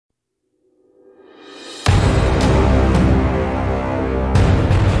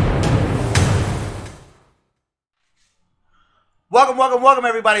Welcome,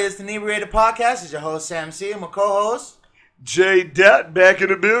 everybody. It's the Inebriated podcast. It's your host, Sam C. and my co-host, J. Dot, back in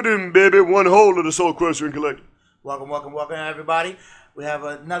the building, baby. One whole of the Soul Question Collective. Welcome, everybody. We have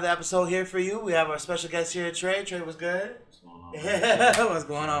another episode here for you. We have our special guest here, Trey. Trey, what's good? What's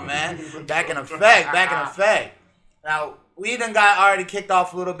going on, man? Back in effect. Now, we done got already kicked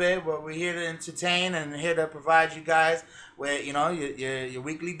off a little bit, but we're here to entertain and here to provide you guys with, your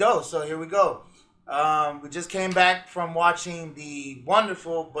weekly dose. So here we go. We just came back from watching the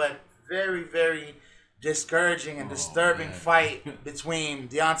wonderful but very, very discouraging and disturbing fight between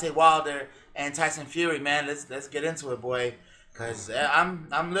Deontay Wilder and Tyson Fury. Man, let's get into it, boy. Cause I'm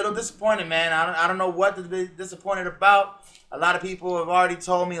a little disappointed, man. I don't know what to be disappointed about. A lot of people have already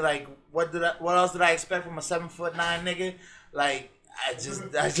told me like, what else did I expect from a 7'9" nigga? Like, I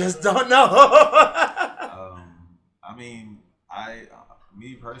just don't know.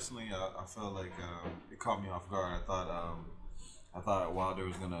 Me personally, I felt like it caught me off guard. I thought Wilder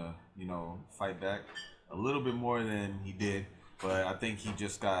was gonna, fight back a little bit more than he did, but I think he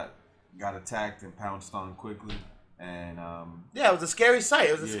just got attacked and pounced on quickly. And it was a scary sight.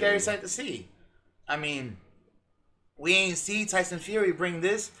 It was a scary sight to see. I mean, we ain't see Tyson Fury bring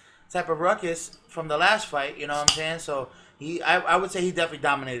this type of ruckus from the last fight. You know what I'm saying? So I would say he definitely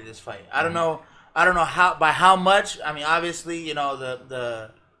dominated this fight. I don't know how much. I mean, obviously,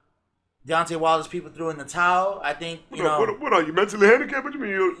 the Deontay Wilder's people threw in the towel. I think What are you mentally handicapped? What do you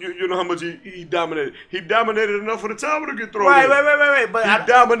mean? You know how much he dominated? He dominated enough for the towel to get thrown. Right. But he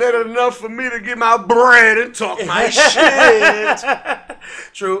dominated enough for me to get my bread and talk my shit.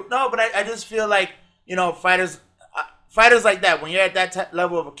 True. No, but I just feel like fighters like that, when you're at that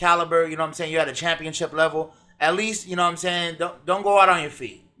level of a caliber, you know what I'm saying, you're at a championship level. At least you know what I'm saying. Don't go out on your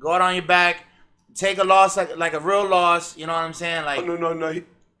feet. Go out on your back. Take a loss like a real loss. You know what I'm saying? Like no.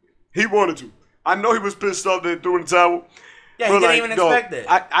 He wanted to. I know he was pissed off that they threw in the towel. Yeah, he didn't even expect it.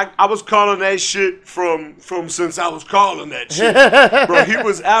 I was calling that shit from since I was calling that shit. Bro, he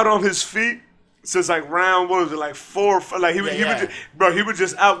was out on his feet since like round, what was it, like 4 or 5. Like he was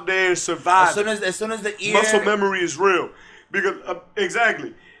just out there surviving. As soon as the ear, muscle memory is real. Because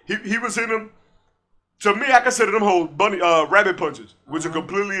exactly. He was hitting them. To me, I consider them whole rabbit punches, which are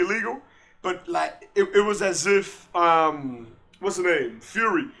completely illegal. But like it was as if what's the name?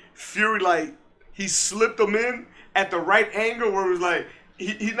 Fury, like, he slipped them in at the right angle where it was like,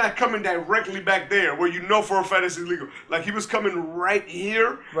 he's not coming directly back there where you know for a fact it's illegal. Like, he was coming right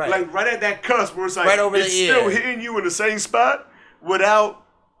here, like right at that cusp where it's like, right over it's the still ear, hitting you in the same spot without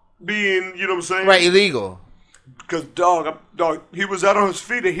being, you know what I'm saying? Right, illegal. Because, dog, he was out on his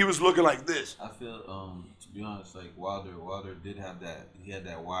feet and he was looking like this. I feel, to be honest, like, Wilder did have that, he had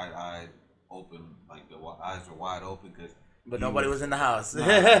that wide-eyed open, like the eyes were wide open because but nobody was in the house. He was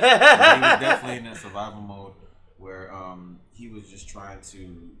definitely in that survival mode where he was just trying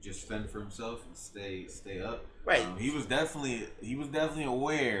to just fend for himself and stay up. Right. He was definitely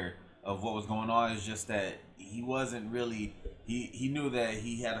aware of what was going on. It's just that he wasn't really. He knew that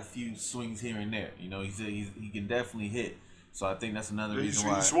he had a few swings here and there. He said he can definitely hit. So I think that's another reason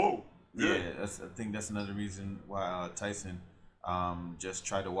why. He's swole. Yeah, I think that's another reason why Tyson just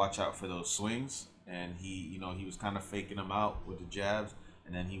tried to watch out for those swings. And he was kind of faking them out with the jabs,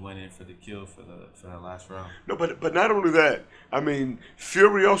 and then he went in for the kill for that last round. No, but not only that. I mean,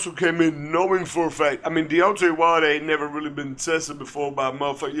 Fury also came in knowing for a fact. I mean, Deontay Wilder ain't never really been tested before by a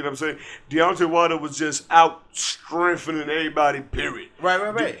motherfucker. You know what I'm saying? Deontay Wilder was just out strengthening everybody. Period.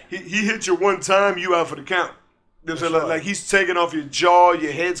 Right. He hit you one time, you out for the count. You know what I'm saying? Like he's taking off your jaw,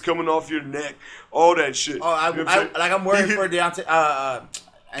 your head's coming off your neck, all that shit. Oh, I'm worried for Deontay.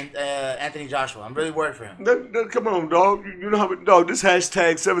 And Anthony Joshua. I'm really worried for him. Come on, dog. You know how, dog, this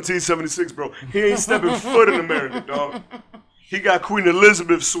hashtag 1776, bro. He ain't stepping foot in America, dog. He got Queen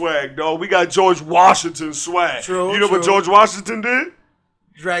Elizabeth swag, dog. We got George Washington swag. True. You know what George Washington did?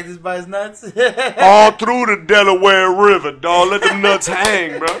 Dragged us by his nuts. All through the Delaware River, dog. Let them nuts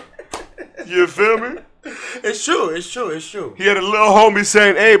hang, bro. You feel me? It's true. He had a little homie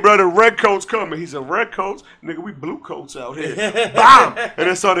saying, "Hey, brother, red coats coming." He said, "Red coats, nigga, we blue coats out here." Bam! And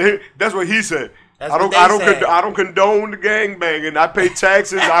then started hit. That's what he said. I don't condone the gangbanging. I pay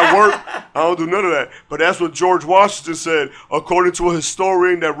taxes. I work. I don't do none of that. But that's what George Washington said, according to a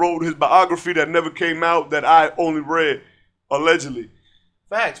historian that wrote his biography that never came out, that I only read allegedly.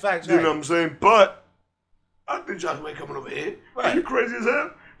 Facts. You know what I'm saying? But I think Joshua ain't coming over here. Right. Are you crazy as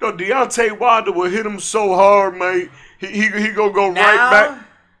hell? No, Deontay Wilder will hit him so hard, man. He gonna go right back.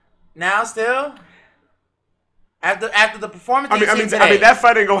 Now still? After the performance, I mean, that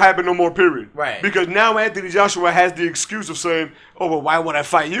fight ain't gonna happen no more. Period. Right. Because now Anthony Joshua has the excuse of saying, Oh, well, why would I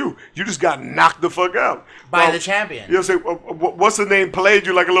fight you? You just got knocked the fuck out. By the champion. You know what I'm saying? What's the name? Played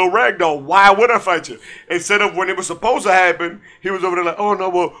you like a little rag doll. Why would I fight you? Instead of when it was supposed to happen, he was over there like, oh, no,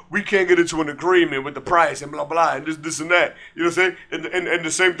 well, we can't get into an agreement with the price and blah, blah, and this and that. You know what I'm saying? And the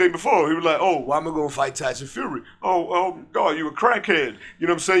same thing before. He was like, oh, why am I going to fight Tyson Fury? Oh, God, you a crackhead. You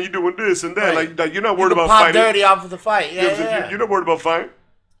know what I'm saying? You doing this and that. Right. Like you're not worried about pop fighting. dirty off of the fight. Yeah, You know what I'm saying? You're not worried about fighting.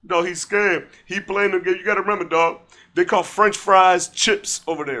 No, he's scared. He playing the game. You got to remember, dog. They call French fries chips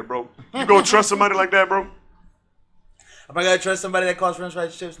over there, bro. You gonna trust somebody like that, bro? Am I gonna trust somebody that calls French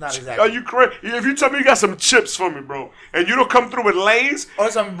fries chips? Not exactly. Are you crazy? If you tell me you got some chips for me, bro, and you don't come through with Lay's or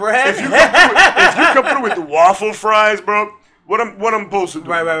some bread, if you come through with the waffle fries, bro, what I'm supposed to do?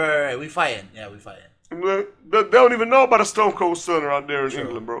 Right. We fighting. Yeah, we fighting. They don't even know about a Stone Cold Stunner out there in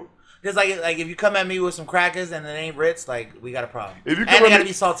England, bro. Just like if you come at me with some crackers and it ain't Ritz, like we got a problem. If you and come they at gotta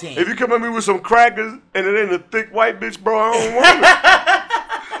me, be saltine. If you come at me with some crackers and it ain't a thick white bitch, bro, I don't want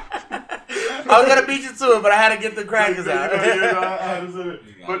it. I was gonna beat you to it, but I had to get the crackers out. I understand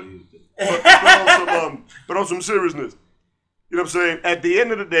it. But on some seriousness, you know what I'm saying? At the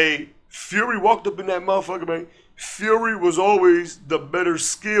end of the day, Fury walked up in that motherfucker, man. Fury was always the better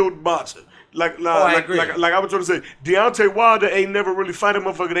skilled boxer. Like I was trying to say, Deontay Wilder ain't never really fight a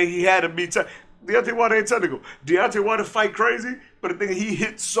motherfucker that he had to be. Deontay Wilder ain't technical. Deontay Wilder fight crazy, but the thing he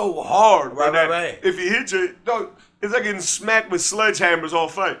hits so hard. Right. If he hits you, dog, it's like getting smacked with sledgehammers all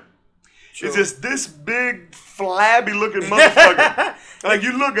fight. True. It's just this big, flabby looking motherfucker. Like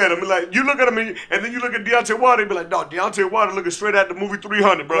you look at him, and then you look at Deontay Wilder and be like, no, Deontay Wilder looking straight at the movie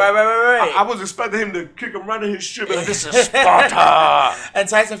 300, bro. Right. I was expecting him to kick him right in his shit, like, this is Sparta. And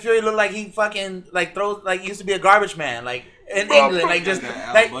Tyson Fury looked like he fucking throws he used to be a garbage man, like in England, like just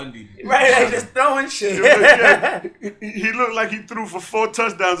like Bundy. Right, just throwing shit. He looked like he threw for 4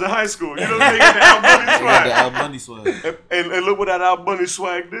 touchdowns in high school. You know what I'm saying? The Al Bundy swag. And look what that Al Bundy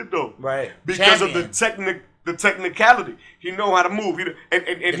swag did though. Right. Because Champion. of the technicality. He know how to move.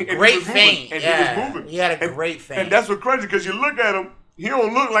 And great feint. And he was moving. He had a great feint. And that's what's crazy because you look at him, he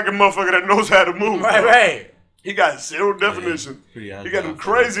don't look like a motherfucker that knows how to move. Right. He got zero definition. He got them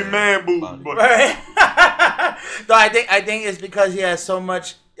crazy man boobs, but right. No, I think it's because he has so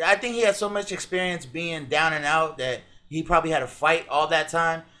much. I think he has so much experience being down and out that he probably had to fight all that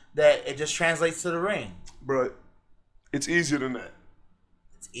time that it just translates to the ring. Bro, it's easier than that.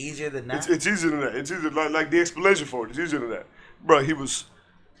 It's easier than that. It's easier than that. It's easier like the explanation for it. It's easier than that, bro. He was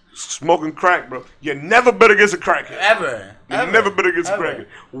smoking crack, bro. You never bet against a crackhead. Ever. Never bet against a crackhead.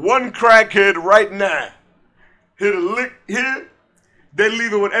 One crackhead right now hit a lick here. They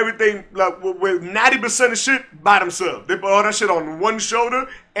leave it with everything, like with 90% of shit by themselves. They put all that shit on one shoulder,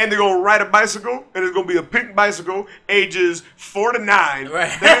 and they're gonna ride a bicycle, and it's gonna be a pink bicycle, ages 4 to 9.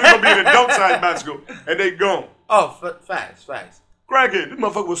 Right. Then it's gonna be an adult-sized bicycle, and they gone. Oh, facts. Crackhead. This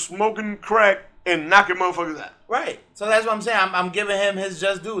motherfucker was smoking crack and knocking motherfuckers out. Right. So that's what I'm saying. I'm giving him his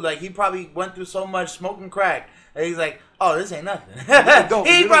just due. Like, he probably went through so much smoking crack, and he's like, oh, this ain't nothing.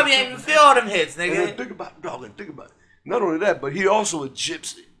 He probably ain't even feel all them hits, nigga. And think about it. Not only that, but he also a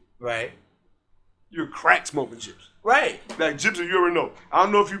gypsy. Right. You're crack smoking gypsy. Right. Like gypsy, you already know. I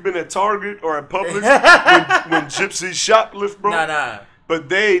don't know if you've been at Target or at Publix when gypsies shoplift, bro. Nah. But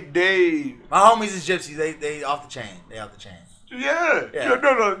they. My homies is gypsies. They off the chain. They off the chain. Yeah.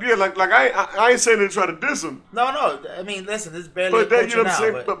 No. Yeah, like I ain't saying they try to diss them. No. I mean, listen, this is barely but a that, you know what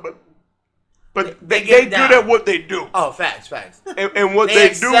I'm now, saying? But they get good at what they do. Oh, facts. And what they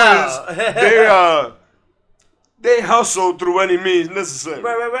do is they hustle through any means necessary.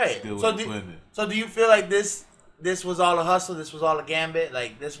 Right. So do you feel like this was all a hustle? This was all a gambit?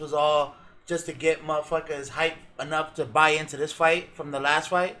 Like, this was all just to get motherfuckers hype enough to buy into this fight from the last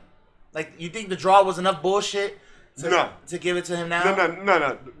fight? Like, you think the draw was enough bullshit to give it to him now?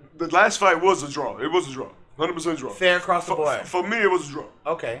 No. The last fight was a draw. It was a draw. 100% draw. Fair across the board. For me, it was a draw.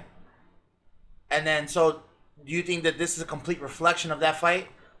 Okay. And then, so, do you think that this is a complete reflection of that fight?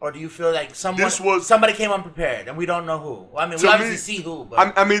 Or do you feel like somebody came unprepared and we don't know who? Well, I mean, we obviously see who.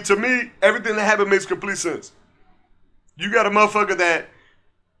 But I mean, to me, everything that happened makes complete sense. You got a motherfucker that,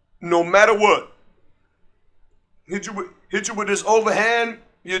 no matter what, hit you with this overhand,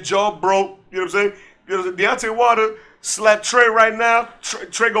 your jaw broke. You know what I'm saying? You know, Deontay Wilder slap Trey right now.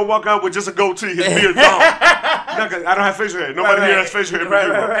 Trey gonna walk out with just a goatee, his beard gone. I don't have facial hair. Nobody here has facial hair.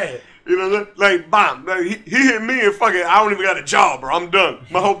 Right. You know, like bomb. Like, he hit me and fucking I don't even got a jaw, bro. I'm done.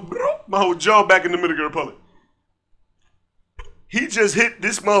 My whole jaw back in the Dominican Republic. He just hit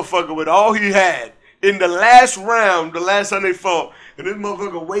this motherfucker with all he had in the last round, the last time they fought, and this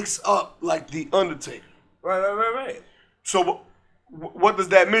motherfucker wakes up like the Undertaker. Right. So what does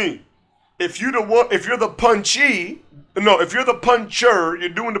that mean? If you're the punchy, if you're the puncher, you're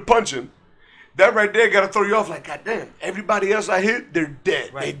doing the punching. That right there got to throw you off like, God damn, everybody else I hit, they're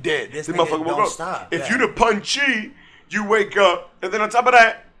dead. Right. They dead. This motherfucker don't stop. If you the punchy, you wake up, and then on top of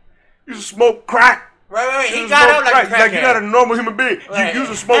that, you smoke crack. Right. He got up like a crackhead. Like you're not a normal human being. Right. You use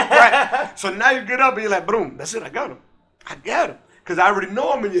a smoke crack. So now you get up and you're like, boom, that's it, I got him. Because I already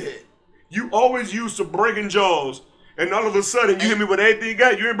know I'm in your head. You always used to breaking jaws. And all of a sudden, you hit me with everything you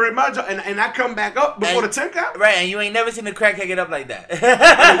got. You ain't break my jaw, and I come back up before the 10 count. Right, and you ain't never seen a crackhead get up like that. No.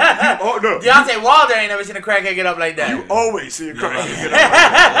 Deontay Wilder ain't never seen a crackhead get up like that. You always see a crackhead get up like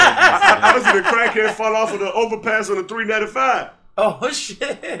that. I done seen a crackhead fall off of the overpass on the 395. Oh shit!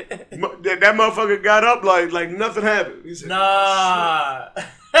 That motherfucker got up like nothing happened. He said, nah.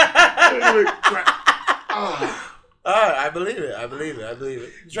 I believe it.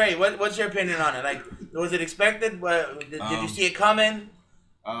 Trey, what's your opinion on it? Like, was it expected? Did you see it coming?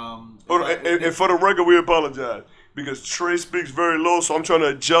 And for the record, we apologize because Trey speaks very low, so I'm trying to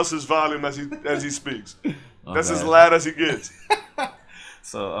adjust his volume as he speaks. That's as loud as he gets.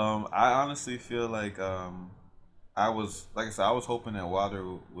 So I honestly feel like I was hoping that Wilder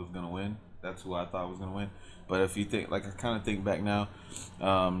was gonna win. That's who I thought was gonna win. But if you think, like, I kind of think back now,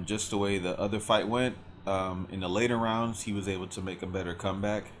 just the way the other fight went. In the later rounds, he was able to make a better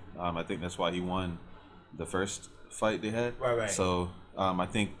comeback. I think that's why he won the first fight they had. Right. So I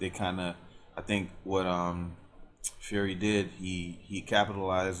think what Fury did, he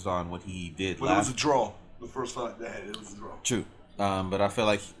capitalized on what he did. Well, it was a draw. The first fight they had, it was a draw. True, but I feel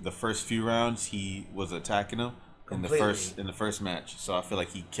like the first few rounds he was attacking him in the first match. So I feel like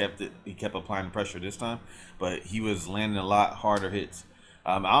he kept applying pressure this time, but he was landing a lot harder hits.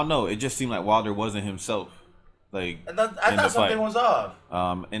 I don't know. It just seemed like Wilder wasn't himself. Like I thought something was off.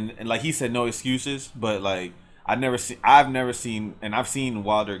 And like he said, no excuses. But like I've seen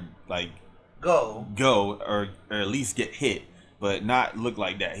Wilder like go or at least get hit, but not look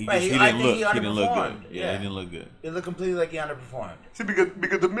like that. He didn't look good. Yeah, he didn't look good. It looked completely like he underperformed. See,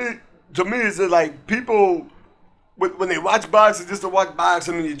 because to me, it's like people. When they watch boxing, just to watch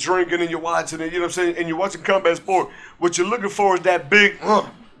boxing and you're drinking and you're watching it, you know what I'm saying, and you're watching combat sport, what you're looking for is that big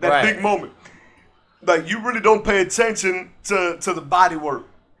big moment. Like, you really don't pay attention to the body work.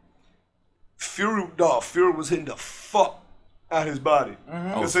 Fury was hitting the fuck out his body.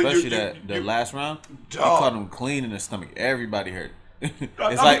 Mm-hmm. Oh, especially that last round. He caught him clean in the stomach. Everybody hurt.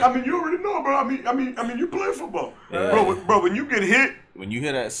 I mean, you already know, bro. I mean, you play football, bro. When you get hit, when you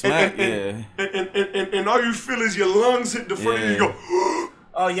hear that smack, and all you feel is your lungs hit the front, and you go.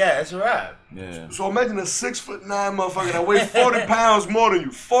 Oh yeah, that's a wrap. Yeah. So imagine a 6'9" motherfucker that weighs 40 pounds more than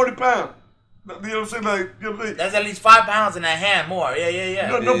you. 40 pounds. You know what I'm saying? Like, you know what I'm saying? That's at least 5 pounds in that hand more. Yeah.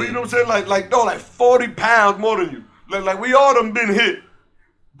 No, but you know what I'm saying? Like 40 pounds more than you. Like we all done been hit,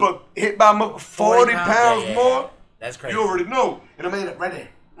 but hit by 40 pounds more. That's crazy. You already know. And I made it right there.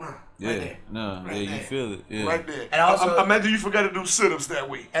 You feel it. Yeah. Right there. And also, imagine you forgot to do sit-ups that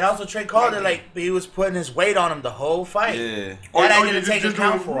week. And also, Trey called it like he was putting his weight on him the whole fight. Yeah. That ain't gonna take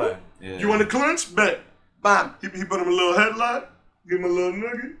account for it. Yeah. You want to clinch? Bet. Bam. He put him a little headlock, give him a little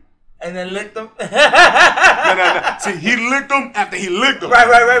nugget. And then licked him. No. See, he licked him after he licked him.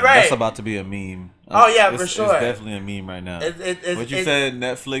 Right. That's about to be a meme. Oh yeah, for sure. It's definitely a meme right now. What you said,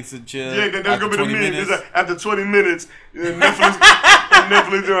 Netflix and chill. Yeah, that's gonna be the meme. It's like, after 20 minutes, Netflix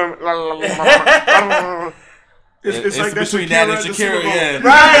doing. It's like that between that and Shakira, yeah.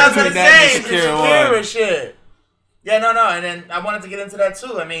 Right, I was gonna say Shakira shit. Yeah, no, and then I wanted to get into that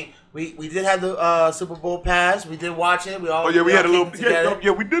too. I mean, we did have the Super Bowl pass. We did watch it. We had a little. Yeah,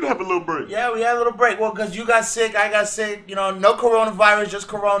 we did have a little break. Yeah, we had a little break. Well, because you got sick, I got sick. You know, no coronavirus, just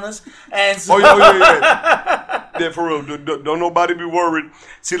coronas. And so yeah, for real. Don't nobody be worried.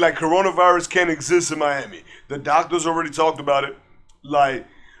 See, like, coronavirus can't exist in Miami. The doctors already talked about it. Like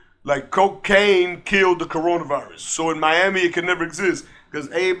cocaine killed the coronavirus. So in Miami, it can never exist because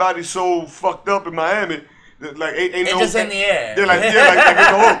everybody's so fucked up in Miami. Like ain't it's no, just in the air. They're like they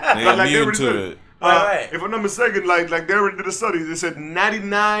immune to it. Right. If I'm not mistaken, like they already did a study. They said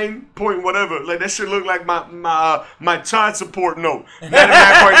 99 point whatever. Like that shit look like my child support note.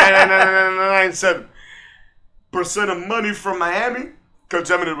 99.99997% of money from Miami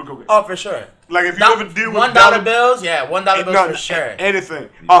contaminated with cocaine. Oh, for sure. Like if you ever deal with $1 bills, $1 bills for sure. Anything,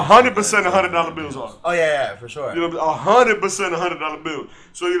 100% $100 bills are. Oh yeah, for sure. You know, 100% $100 bills.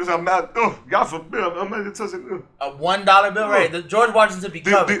 So you know, I'm about, God forbid, I'm not touching a $1 bill, right? The George Washington be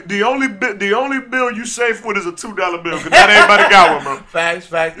covered. The only bill you safe with is a $2 bill because not everybody got one, bro. Facts.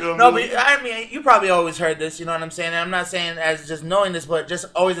 You know no, but I mean, you probably always heard this. You know what I'm saying? And I'm not saying as just knowing this, but just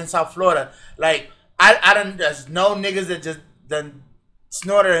always in South Florida, like I don't just know niggas that just done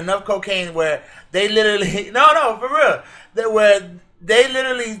snorted enough cocaine where they literally no for real where they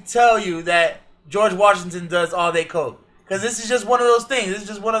literally tell you that George Washington does all they coke, because this is just one of those things. This is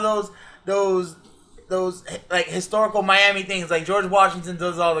just one of those like historical Miami things. Like George Washington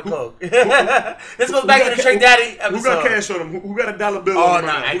does all the coke. This goes back to the Trick Daddy episode. Who got cash on him? Who got a dollar bill oh on him?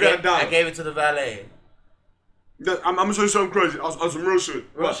 no, Right, who got a dollar? I gave it to the valet. I'm gonna show you something crazy on some real shit.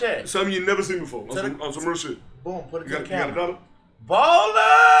 Real shit. Something you never seen before. On some real shit. Boom, put it You to the got a camera. dollar? Baller!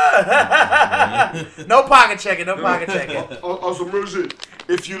 No pocket checking, no pocket checking. On some real shit.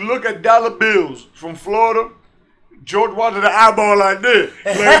 If you look at dollar bills from Florida, George Washington eyeball like this.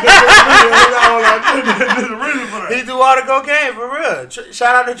 Like, there's a reason for that. He do all the cocaine, for real.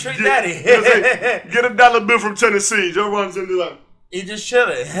 Shout out to Trick Daddy. Get a dollar bill from Tennessee. George Washington is like, He just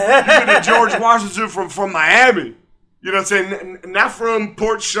chilling. you get a George Washington from Miami. You know what I'm saying? Not from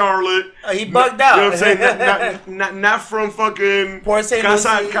Port Charlotte. He bugged out. You know what I'm saying? Not from fucking Port St.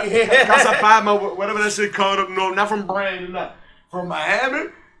 Casa Lucie. Palma, whatever that shit called up. No, not from Brandon. Not from Miami.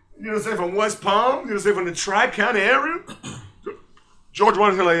 You know what I'm saying? From West Palm. You know what I'm saying? From the Tri-County area. George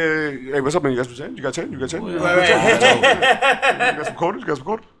Washington like, hey, what's up, man? You got some change? You got change? You got change? You got some quarters? You got some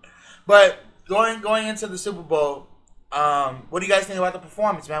quarters? But going into the Super Bowl, what do you guys think about the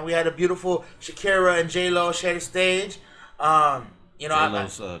performance, man? We had a beautiful Shakira and J-Lo share the stage.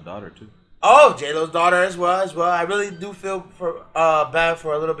 J-Lo's daughter too. Oh, J-Lo's daughter as well. I really do feel bad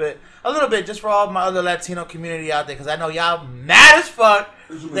for a little bit, just for all my other Latino community out there, because I know y'all mad as fuck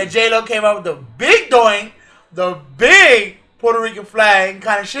that J-Lo came out with the big doink, the big Puerto Rican flag, and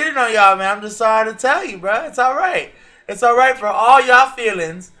kind of shitting on y'all, man. I'm just sorry to tell you, bro. It's all right. It's all right for all y'all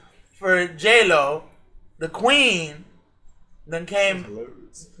feelings for J-Lo, the queen. Then came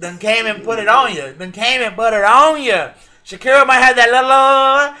and put it on you. Shakira might have that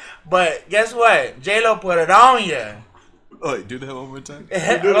little, but guess what? J-Lo put it on you. Oh, wait, do that one more time.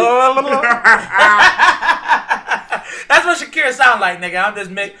 That's what Shakira sound like, nigga.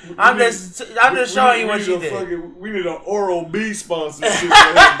 I'm just showing you what she did. We need an Oral-B sponsorship.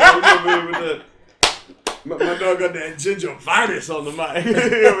 My dog got that gingivitis on the mic.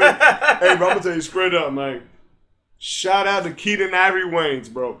 Hey, bro, I'm gonna tell you straight up, man. Shout out to Keaton Ivory Waynes,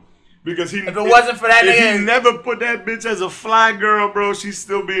 bro. Because if it wasn't for that nigga, he never put that bitch as a fly girl, bro, she'd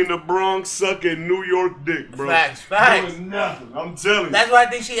still be in the Bronx sucking New York dick, bro. Facts. Doing nothing. I'm telling you. That's why I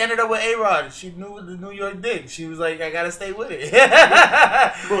think she ended up with A-Rod. She knew the New York dick. She was like, I gotta stay with it.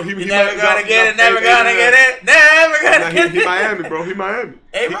 Bro, he never gonna get it. Never gonna get it. Never gonna get it. He Miami, bro. He Miami.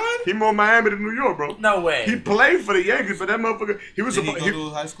 A-Rod? He more Miami than New York, bro. No way. He played for the Yankees, but that motherfucker. He was Did he go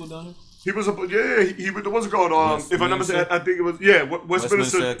to high school down there? He was what's it called? If I'm not mistaken, I think it was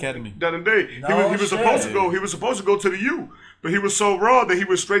Westminster Academy. Down in day. No he was supposed to go. He was supposed to go to the U, but he was so raw that he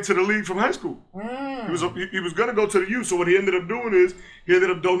went straight to the league from high school. He was gonna go to the U. So what he ended up doing is he ended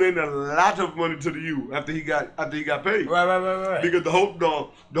up donating a lot of money to the U after he got paid. Right. Because the whole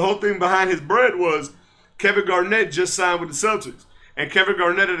thing behind his bread was Kevin Garnett just signed with the Celtics, and Kevin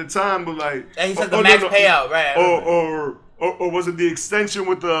Garnett at the time was like, and he took the max payout, right? Or was it the extension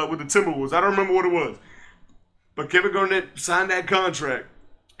with the Timberwolves? I don't remember what it was. But Kevin Garnett signed that contract,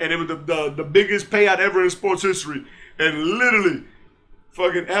 and it was the biggest payout ever in sports history. And literally,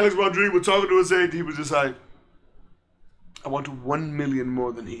 fucking Alex Rodriguez was talking to his agent. He was just like, I want $1 million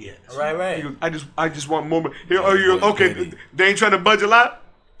more than he has. Right. He goes, I just want more money. Okay, they ain't trying to budge a lot.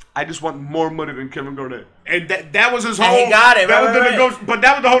 I just want more money than Kevin Garnett. And that was his whole... And he got it, right. But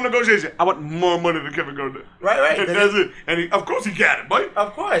that was the whole negotiation. I want more money than Kevin Garnett. Right. And that's it. And of course he got it, boy.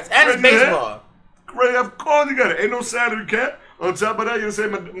 Of course. And it's baseball. Right, of course he got it. Ain't no salary cap. On top of that, you know what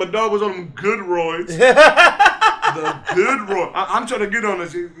I'm saying? My dog was on them good roids. The good roid. I'm trying to get on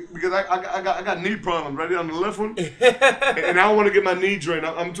this because I got knee problems right there on the left one. And I don't want to get my knee drained.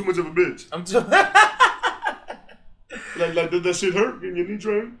 I'm too much of a bitch. Like did that shit hurt? Getting your knee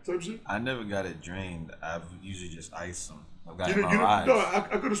drained? Type shit? I never got it drained. I've usually just iced them. I've got no,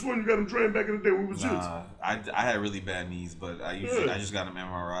 I could have sworn you got them drained back in the day when we was kids. I had really bad knees, but I just got them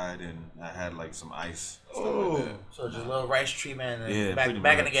MRI'd and I had like some ice. Oh. So just a little rice treatment and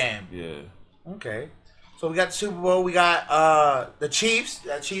back in the game. Yeah. Okay. So we got the Super Bowl. We got the Chiefs.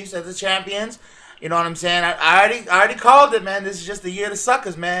 The Chiefs as the champions. You know what I'm saying? I already called it, man. This is just the year of the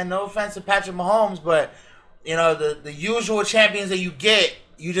suckers, man. No offense to Patrick Mahomes, but you know the usual champions that you get,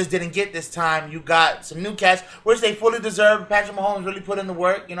 you just didn't get this time. You got some new cats, which they fully deserve. Patrick Mahomes really put in the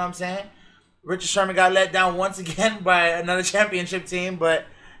work. You know what I'm saying? Richard Sherman got let down once again by another championship team, but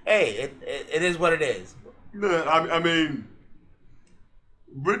hey, it is what it is. No, I mean,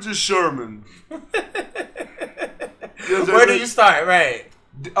 Richard Sherman. Where do you start? Right.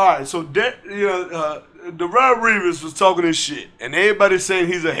 All right, so Darrell Reeves was talking this shit, and everybody's saying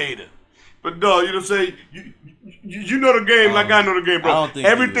he's a hater. But dog, you know what I'm saying? You know the game like I know the game, bro. I don't think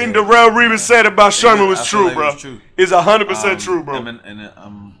everything Darrell Reeves said about Sherman was true, like bro. True. It's 100% true, bro.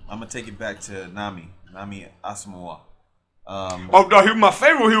 I'm gonna take it back to Nami Asamoah. Dog, he was my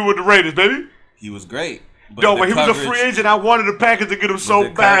favorite when he was with the Raiders, baby. He was great. Dog, when he was a free agent, I wanted the Packers to get him so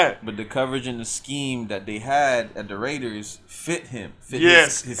bad. But the coverage and the scheme that they had at the Raiders fit him.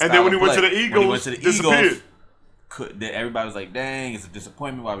 His and then when he went to the Eagles, disappeared. Everybody was like, "Dang, it's a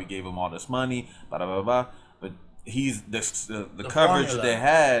disappointment why we gave him all this money." Blah blah blah blah. But he's the coverage formula they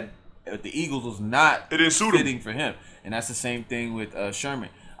had at the Eagles was not fitting for him, and that's the same thing with Sherman.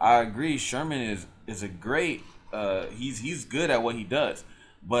 I agree. Sherman is a great. He's good at what he does,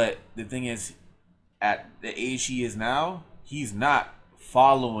 but the thing is, at the age he is now, he's not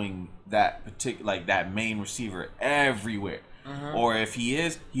following that particular that main receiver everywhere. Or if he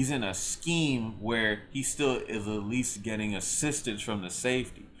is, he's in a scheme where he still is at least getting assistance from the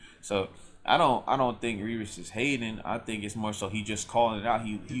safety. So I don't think Reeves is hating. I think it's more so he just calling it out.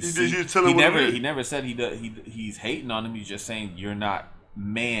 He never said he's hating on him. He's just saying you're not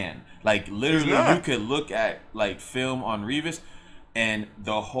man. Like literally, you could look at film on Reeves, and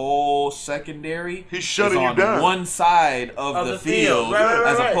the whole secondary is on one side of the field,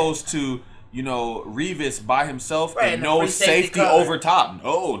 as opposed to Reeves by himself and no safety over top.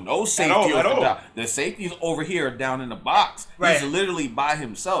 No safety over top. The safety's over here down in the box. He's literally by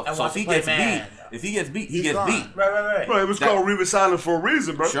himself. And so if he gets beat, he gets beat. Right. Bro, it was called Reeves silent for a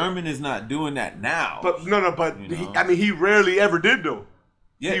reason, bro. Sherman is not doing that now. But he rarely ever did though.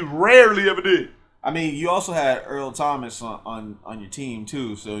 Yeah. He rarely ever did. I mean, you also had Earl Thomas on your team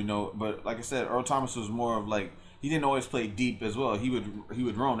too, so but like I said, Earl Thomas was more of he didn't always play deep as well. He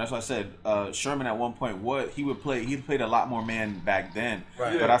would roam. That's why I said Sherman at one point he played a lot more man back then.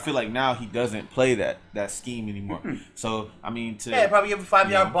 Right. But I feel like now he doesn't play that scheme anymore. So I mean, probably give a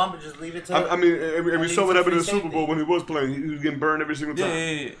 5-yard bump and just leave it to. I mean, and we saw what happened in the Super Bowl when he was playing. He was getting burned every single time.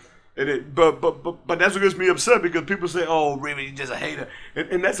 Yeah. But that's what gets me upset because people say, "Oh, Remy, you're just a hater,"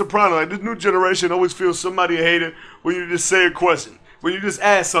 and that's the problem. This new generation always feels somebody a hater when you just say a question. When you just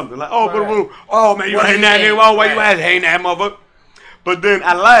ask something like, oh man, you hating that nigga? Oh, why you hating that motherfucker? But then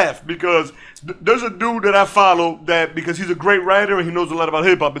I laugh because there's a dude that I follow because he's a great writer and he knows a lot about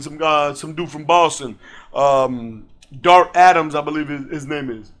hip hop. It's some dude from Boston, Dart Adams, I believe his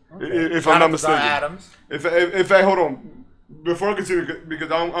name is, if I'm not mistaken. Adams. In fact, hold on, before I continue because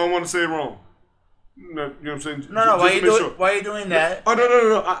I don't want to say it wrong. No, you know what I'm saying? No. Why are you doing that? Oh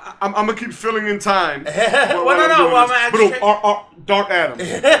no. I'm gonna keep filling in time. Dark Adams.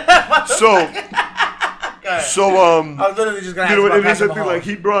 So I was literally just gonna ask about Patrick Mahomes.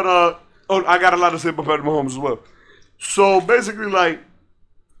 He brought I got a lot to say about Patrick Mahomes as well. So basically,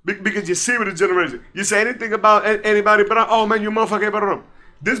 because you see with the generation, you say anything about anybody, but oh man, you motherfucker,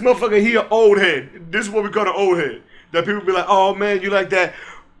 this motherfucker, he an old head. This is what we call an old head. That people be like, oh man, you like that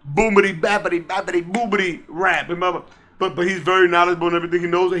boomity bappity boobity rap, but he's very knowledgeable in everything he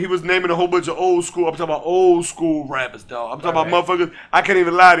knows, and he was naming a whole bunch of old school. I'm talking about old school rappers, dog. I'm talking about motherfuckers. I can't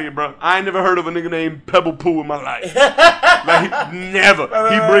even lie to you, bro. I ain't never heard of a nigga named Pebble Poo in my life. Never.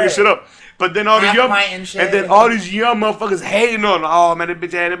 He bringing shit up. But then all these young motherfuckers hating on him. Oh man, that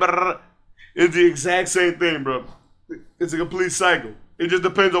bitch ain't. It's the exact same thing, bro. It's a complete cycle. It just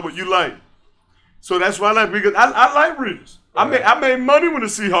depends on what you like. So that's why I like because I like Reeves. I made money when the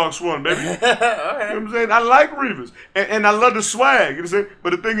Seahawks won, baby. You know what I'm saying? I like Reeves. And I love the swag. You know what I'm saying?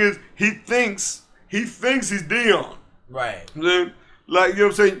 But the thing is, he thinks he's Dion. Right. You know what I'm saying? You know what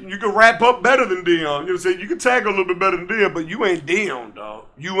I'm saying? You can wrap up better than Dion. You know what I'm saying? You can tackle a little bit better than Dion, but you ain't Dion, dog.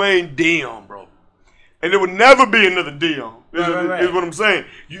 You ain't Dion, bro. And there would never be another Dion. Is what I'm saying.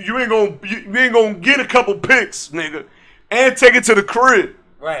 You ain't gonna get a couple picks, nigga, and take it to the crib.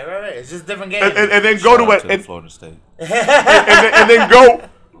 Right. It's just different games. And then go to Florida State.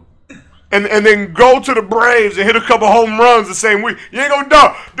 and then go to the Braves and hit a couple home runs the same week. You ain't gonna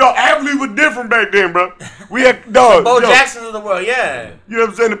dog. Athletes were different back then, bro. We had dog. Bo Jacksons of the world, yeah. You know what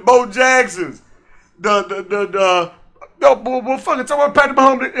I'm saying? The Bo Jacksons. Well, fucking talk about Patrick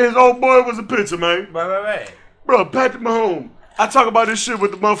Mahomes. His old boy was a pitcher, man. Right. Bro, Patrick Mahomes. I talk about this shit with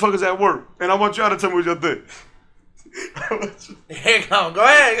the motherfuckers at work, and I want y'all to tell me what y'all think. Here you go. Go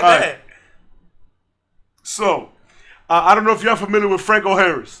ahead. So, I don't know if y'all familiar with Franco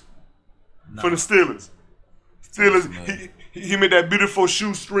Harris from the Steelers. He made that beautiful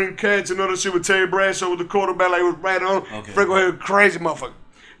shoestring catch and all that shit with Terry Bradshaw with the quarterback like it was right on. Okay. Franco Harris, crazy motherfucker.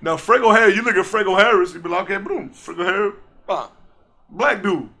 Now, Franco Harris, you look at Franco Harris, you be like, okay, boom, Franco Harris, black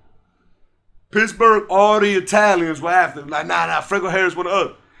dude. Pittsburgh, all the Italians were after him. Like, nah, Franco Harris one of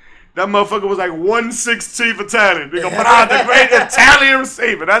us. That motherfucker was like 1/16 Italian. They go, but the great Italian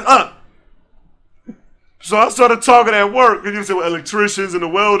receiver. That's us. So I started talking at work, and you say, well, electricians and the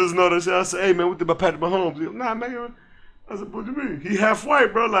welders and all that shit. I said, hey, man, what did about Patrick Mahomes? He go, nah, man. I said, what do you mean? He half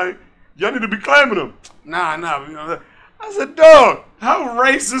white, bro. Like, y'all need to be claiming him. Nah. You know, I said, dog, how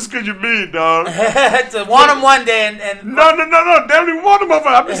racist could you be, dog? To want him one day and No. They don't even want him,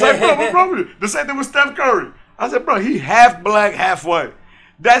 motherfucker. I'm just like, bro, what's wrong with you? The same thing with Steph Curry. I said, bro, he half black, half white.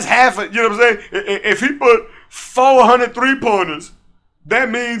 That's half, you know what I'm saying? If he put 400 3-pointers,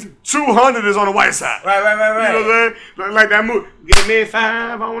 that means 200 is on the white side. Right. You know what I'm saying? Like that move. Give me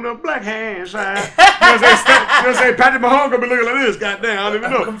 5 on the black hand side. You know what I'm saying? Patrick Mahomes gonna be looking like this. Goddamn, I don't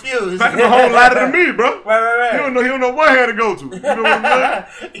even know. I'm confused. Patrick Mahomes lighter than me, bro. Right. He don't know what hand to go to. You know what I'm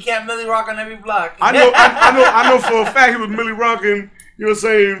saying? You can't Millie Rock on every block. I know for a fact he was Millie rocking. You know what I'm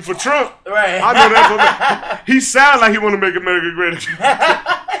saying? For Trump. Right. I know that for me. He sound like he want to make America great again.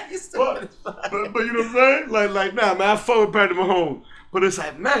 but you know what I'm saying? Like nah, man, I fuck with Patrick Mahomes. But it's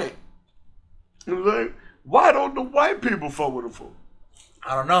like, man, you know what I'm saying? Why don't the white people fuck with him for?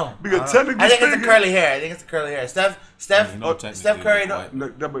 I don't know. Because technically I think speaking, it's the curly hair. Steph Curry.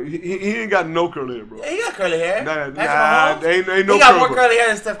 But he ain't got no curly hair, bro. Yeah, he got curly hair. Nah, ain't no he got more curly hair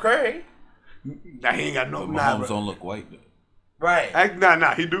than Steph Curry. Nah, he ain't got no. Mahomes don't look white though. Right.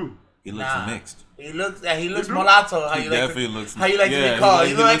 Nah, he do. He looks mixed. He looks mulatto. How you like to be called?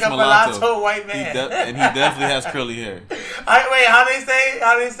 You look like a mulatto white man. And he definitely has curly hair. Wait, how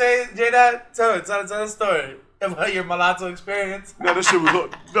they say, J-Dad? Tell the story about your mulatto experience. No, that shit was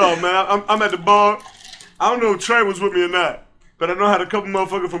no, man. I'm at the bar. I don't know if Trey was with me or not, but I know I had a couple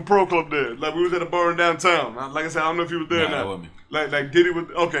motherfuckers from Pro Club there. Like we was at a bar in downtown. Like I said, I don't know if he was there or not. Like Diddy was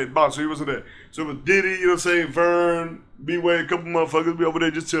boss, so he wasn't there. So it was Diddy, you know what I'm saying, Vern, B-Way, a couple motherfuckers be over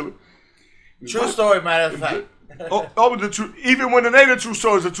there just chilling. True story, matter of fact. The truth. Even when it ain't a true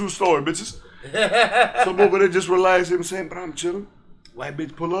story, it's a true story, bitches. So over there just relax, you know what I'm saying, but I'm chilling. White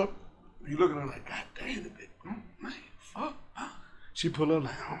bitch pull up. You looking at her like, God damn it, bitch. Oh, man, fuck. She pull up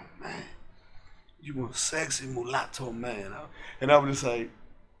like, oh, man. You want sexy mulatto, man. And I was just like,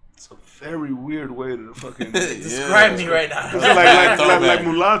 it's a very weird way to fucking describe me right now. like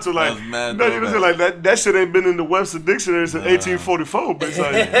mulatto, like you know, like that shit ain't been in the Webster Dictionary since 1844. But it's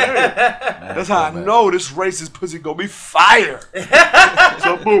like, that's how I know this racist pussy gonna be fire.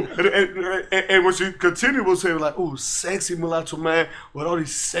 So boom, and when she continued, was saying like, "Ooh, sexy mulatto man with all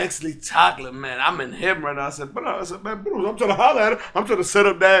these sexily chocolate man, I'm in heaven right now." I said, "Man, Bruce, I'm trying to holler at her. I'm trying to set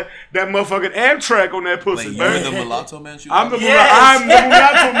up that motherfucking Amtrak on that pussy, man." You're the mulatto man. I'm the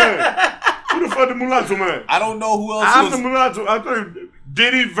mulatto man. Who the fuck the mulatto man? I don't know who else. I'm the mulatto. I tell you,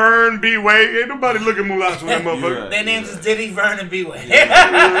 Diddy, Vern, B-Way. Ain't nobody looking mulatto that motherfucker. Their names is Diddy, Vern, and B-Way.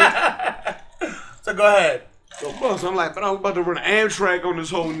 So go ahead. So I'm like, but I'm about to run an Amtrak on this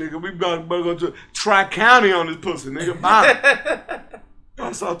whole nigga. We about to go to Tri-County on this pussy, nigga. Bye.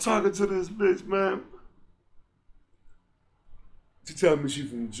 I started talking to this bitch, man. She telling me she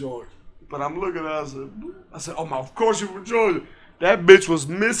from Georgia. But I'm looking at her, I said, oh my, of course you from Georgia. That bitch was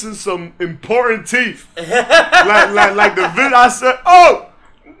missing some important teeth. like the vid. I said, oh,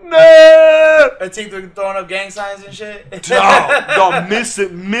 no. Her teeth were throwing up gang signs and shit? Dog,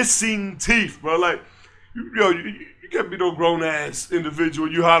 missing teeth, bro. Like, you can't be no grown-ass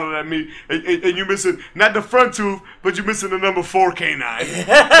individual. You hollering at me, and you missing, not the front tooth, but you missing the number 4 canine.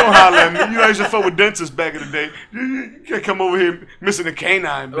 Don't holler at me. You know, I used to fuck with dentists back in the day. You can't come over here missing a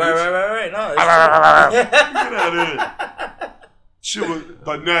canine, bitch. Right. No, get out of here. She was,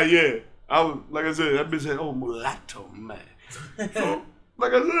 but now, yeah. I was, like I said, that bitch said, oh, mulatto, man. So,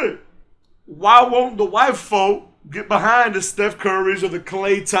 like I said, why won't the white folk get behind the Steph Currys or the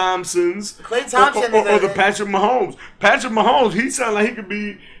Klay Thompsons or the Patrick Mahomes? Patrick Mahomes, he sound like he could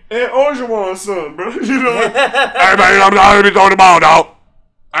be Ed Orgeron's son, bro. You know? Everybody, I'm be throwing the ball, dog.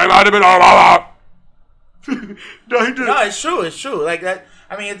 Everybody be throwing the ball, dog. No, it's true. Like that.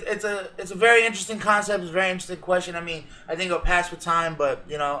 I mean, it's a very interesting concept. It's a very interesting question. I mean, I think it'll pass with time, but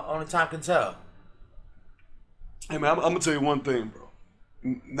you know, only time can tell. Hey man, I'm gonna tell you one thing, bro.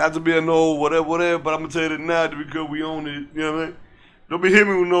 Not to be a no whatever, but I'm gonna tell you that now because we own it. You know what I mean? Don't be hitting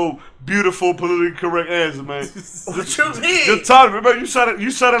me with no beautiful, politically correct answer, man. What you mean? Just talk to me, man. You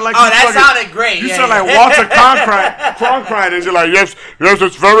sounded like sounded great. You sound like Walter Cronkite, and you're like, yes,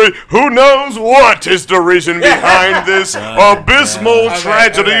 it's very. Who knows what is the reason behind this abysmal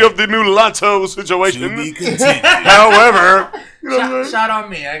tragedy of the mulatto situation? To be continued. However, You know what I'm saying? Shot on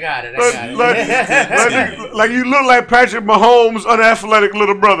me. I got it. Like you look like Patrick Mahomes' unathletic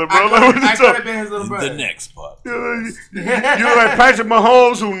little brother, bro. I could have been his little brother. The next part. You look like Patrick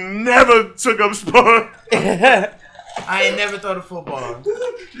Mahomes who never took up sport. I ain't never thrown a football.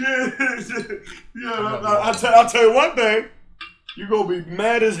 I'll tell you one thing. You gonna be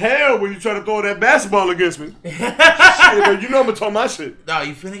mad as hell when you try to throw that basketball against me. Shit, but you know I'm gonna talk my shit. No,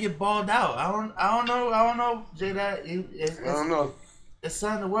 you finna get balled out. I don't know, Jay. I don't know. It's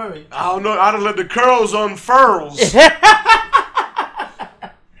something to worry. I don't know. I done let the curls unfurls.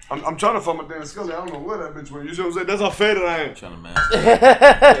 I'm trying to find my damn Scully. I don't know where that bitch went. You see what I'm saying? That's how faded I am. Trying to mask up.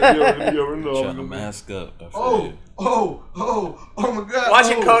 Trying to mask up. Oh my God.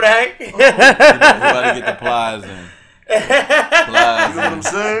 Watching Kodak. You gotta get the plies in. You know what I'm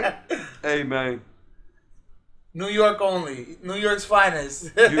saying? Hey, man. New York only. New York's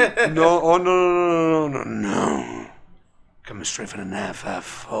finest. No. Coming straight from the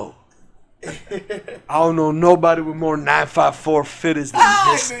 954. I don't know nobody with more 954 fitters than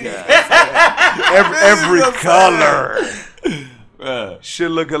this guy. every color.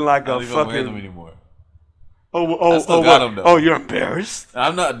 Shit looking like a fucking. Anymore. Oh, you're embarrassed?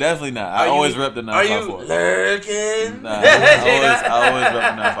 I'm not. Definitely not. I always rep the 954. Are you lurking? Nah, I always rep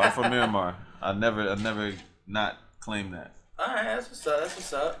the 954. I'm from Miramar. I never not claim that. All right, that's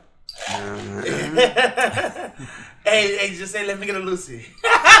what's up. Hey, just say, let me get a Lucy.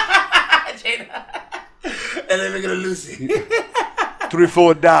 Hey, let me get a Lucy.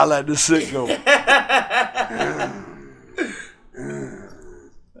 $3-4 at the Sitco.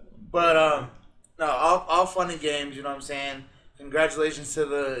 But no, all fun and games. You know what I'm saying? Congratulations to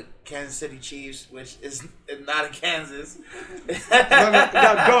the Kansas City Chiefs, which is not in Kansas.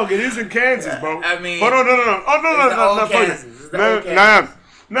 Dog, it is in Kansas, bro. I mean, no.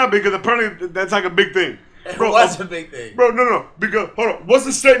 No, because apparently that's like a big thing. Bro, it was a big thing. Bro, no. Because, hold on. What's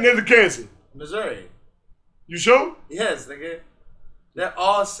the state near to Kansas? Missouri. You sure? Yes, nigga. They're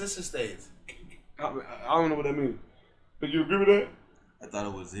all sister states. I don't know what that means. But you agree with that? I thought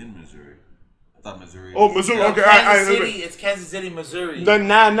it was in Missouri. I thought Missouri. Oh, Missouri. No, Okay, it's Kansas City, Missouri.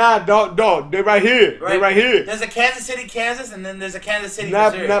 Nah, dog. They're right here. Right. They're right here. There's a Kansas City, Kansas, and then there's a Kansas City,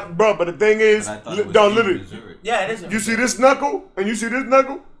 Missouri. Bro, but the thing is, dog, literally. Missouri. Yeah, it is. You see this knuckle and you see this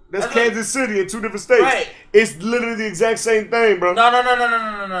knuckle? That's Kansas City in two different states. Right. It's literally the exact same thing, bro.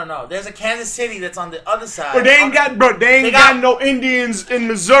 No. There's a Kansas City that's on the other side. But they ain't got no Indians in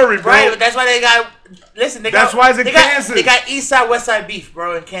Missouri, bro. Right, but that's why they got. Listen, that's why it's in Kansas. They got East Side, West Side beef,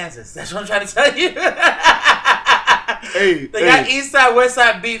 bro, in Kansas. That's what I'm trying to tell you. They got East Side, West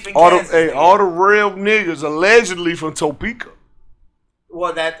Side beef in Kansas. All the real niggas allegedly from Topeka.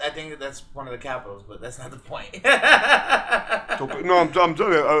 Well, I think that's one of the capitals, but that's not the point. No, I'm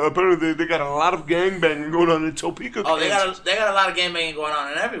telling you. Apparently, they got a lot of gangbanging going on in Topeka. Oh, they got a lot of gangbanging going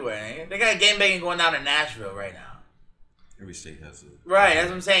on in everywhere. They got gangbanging going down in Nashville right now. Every state has it. Right, that's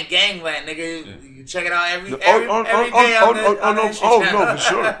what I'm saying. Gangland, nigga. Yeah. You check it out every day. No, for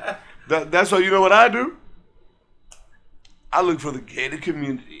sure. That's why you know what I do. I look for the gated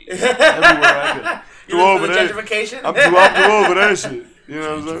community everywhere I go. You look for the gentrification? I'm too over that shit. You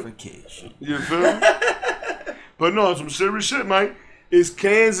know what I'm saying? You feel me? But no, some serious shit, man. It's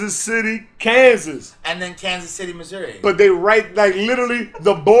Kansas City, Kansas. And then Kansas City, Missouri. But they literally,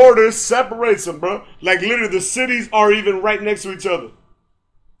 the border separates them, bro. Like, literally, the cities are even right next to each other.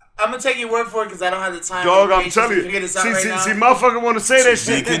 I'm going to take your word for it because I don't have the time. Dog, I'm telling you. See, motherfucker want to say that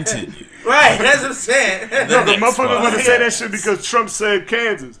shit. Continue. Right, that's what I'm saying. No, the motherfucker want to say that shit because Trump said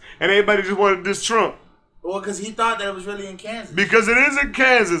Kansas. And everybody just wanted this Trump. Well, because he thought that it was really in Kansas. Because it is in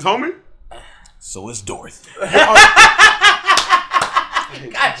Kansas, homie. So it's Dorothy. He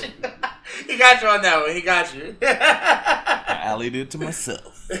got you. He got you on that one. He got you. I allied it to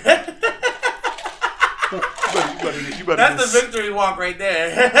myself. That's the victory walk right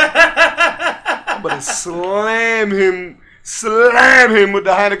there. I'm gonna slam him with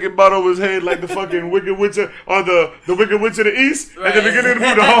the Heineken bottle over his head like the fucking Wicked Witch or the Wicked Witch of the East. Right. At the beginning of the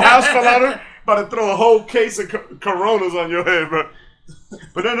movie, the whole house fell out of her. About to throw a whole case of Coronas on your head, bro.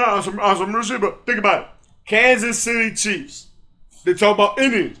 But then on some real shit, bro. Think about it. Kansas City Chiefs. They talk about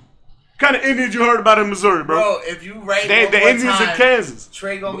Indians. What kind of Indians you heard about in Missouri, bro? Bro, if you rate the Indians in Kansas.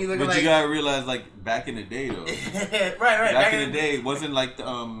 Trey gonna be looking but you gotta realize, like, back in the day, though. right. Back in the day, it wasn't like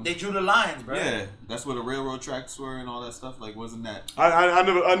the they drew the lines, bro. Yeah, that's where the railroad tracks were and all that stuff. Like, wasn't that? I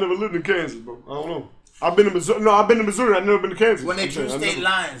never lived in Kansas, bro. I don't know. I've been to Missouri. No, I've been to Missouri. I've never been to Kansas. When they drew state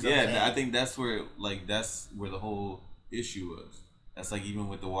lines. Yeah, I think that's where the whole issue was. That's like even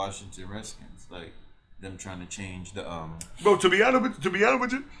with the Washington Redskins, like them trying to change the Bro, to be honest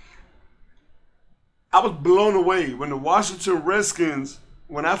with you, I was blown away when the Washington Redskins,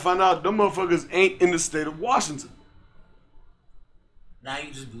 when I found out them motherfuckers ain't in the state of Washington. Now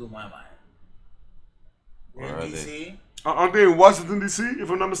you just blew my mind. Where They're are in D.C.? Aren't they in Washington, D.C., if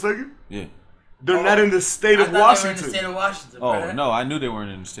I'm not mistaken? Yeah. They're not in the state I of thought Washington. They were in the state of Washington, Oh, bro. no, I knew they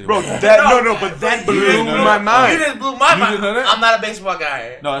weren't in the state of Bro, Washington. that blew my mind. You just blew my You mind. didn't know that? I'm not a baseball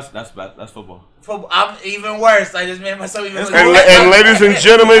guy. No, that's bad. That's football. I'm even worse. I just made myself even look And ladies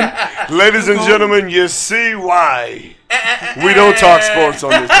and gentlemen, you see why we don't talk sports on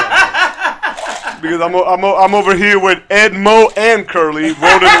this podcast. Because I'm over here with Ed, Mo, and Curly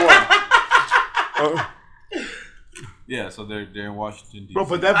rolled into one. Yeah, so they're in Washington, D.C. Bro,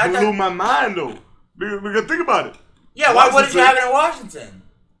 but that blew my mind, though. Because think about it. Yeah, why wouldn't you have it in Washington?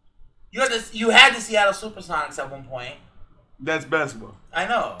 You had the Seattle Supersonics at one point. That's basketball. I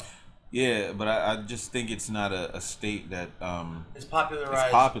know. Yeah, but I just think it's not a state that It's popularized.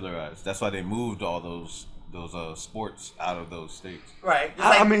 It's popularized. That's why they moved all those sports out of those states. Right.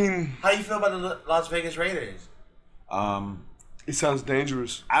 I mean, how do you feel about the Las Vegas Raiders? It sounds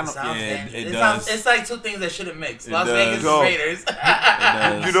dangerous. I don't. It does. It's like two things that shouldn't mix. It Las does. Vegas and Raiders. It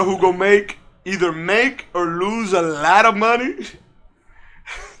does. You know who gonna either make or lose a lot of money?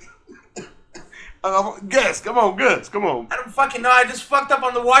 Guess. Come on. I don't fucking know. I just fucked up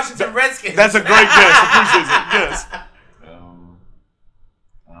on the Washington Redskins. That's a great guess. Appreciate it. Yes.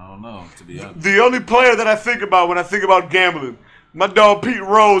 I don't know, to be honest. The only player that I think about when I think about gambling, my dog Pete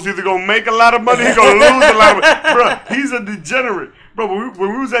Rose, either gonna make a lot of money, he gonna lose a lot of money. Bro, he's a degenerate. Bro,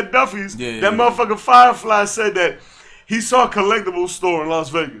 when we was at Duffy's, that motherfucker Firefly said that he saw a collectibles store in Las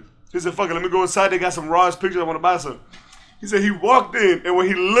Vegas. He said, fuck it, let me go inside. They got some Ross pictures. I want to buy some. He said he walked in, and when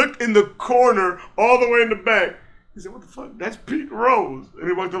he looked in the corner, all the way in the back, he said, what the fuck? That's Pete Rose. And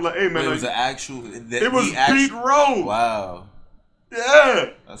he walked up like, hey, man. It was an actual... It was Pete Rose. Wow.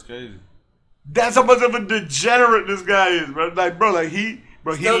 Yeah. That's crazy. That's how much of a degenerate this guy is, bro. He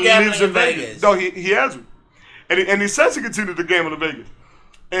lives in Vegas. No, he has it. And he says he continues to gamble in Vegas.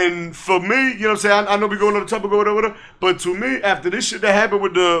 And for me, you know what I'm saying? I know we going on the topic or whatever, but to me, after this shit that happened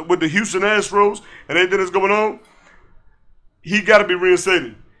with the Houston Astros and everything that's going on, he got to be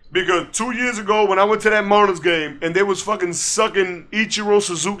reinstated. Because 2 years ago, when I went to that Marlins game and they was fucking sucking Ichiro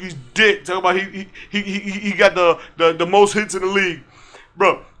Suzuki's dick, talking about he got the most hits in the league,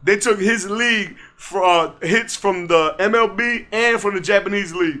 bro. They took his league for hits from the MLB and from the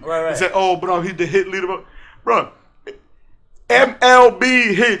Japanese league. Right. They said, oh, bro, he's the hit leader, bro.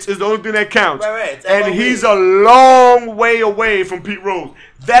 MLB hits is the only thing that counts. Right. And he's a long way away from Pete Rose.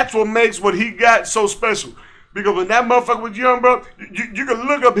 That's what makes what he got so special. Because when that motherfucker was young, bro, you can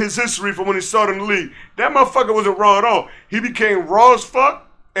look up his history from when he started in the league. That motherfucker wasn't raw at all. He became raw as fuck,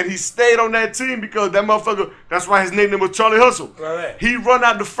 and he stayed on that team because that motherfucker, that's why his nickname was Charlie Hustle. Right. He run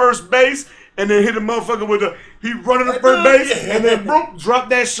out to first base, and then hit the motherfucker with he run to first base, and then drop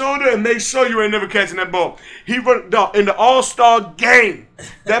that shoulder and make sure you ain't never catching that ball. He run in the All-Star game.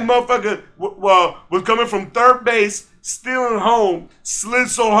 That motherfucker was coming from third base, stealing home, slid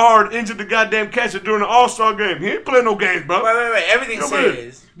so hard, injured the goddamn catcher during the All-Star game. He ain't playing no games, bro. Right. Everything's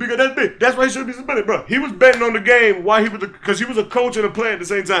serious. Because that's big. That's why he should be suspended, bro. He was betting on the game while because he was a coach and a player at the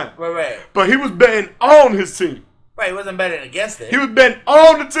same time. Right. But he was betting on his team. Right, he wasn't betting against it. He was betting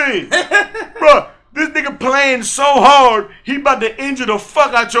on the team. Bro, this nigga playing so hard, he about to injure the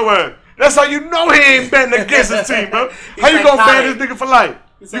fuck out your ass. That's how you know he ain't betting against his team, bro. How you gonna ban this nigga for life?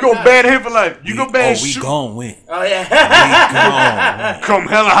 You gonna ban him for life. You gonna ban we gon' win. Oh, yeah. We gon' win. Come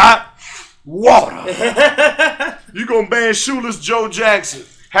hella hot, water. You gonna ban shoeless Joe Jackson.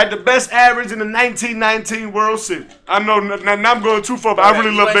 Had the best average in the 1919 World Series. I know, now I'm going too far, but I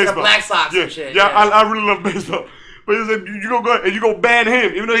really love baseball. Black Sox yeah, and shit. Yeah, I really love baseball. But you gonna go and you gonna ban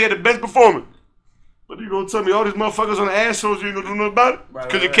him, even though he had the best performance. But you gonna tell me all these motherfuckers on the assholes you ain't gonna do nothing about it?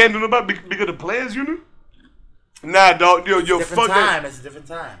 Because you can't do nothing about it because the players union? Nah, dog, yo, fuck that. It's a different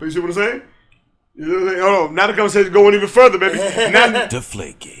time. But you see what I'm saying? You know what I'm saying? Hold on, now the conversation's going even further, baby. Now,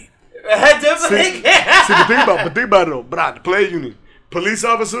 Deflate game. See, think about it though. But the player union. Police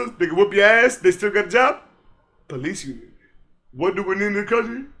officers, they can whoop your ass, they still got a job. Police union. What do we need in the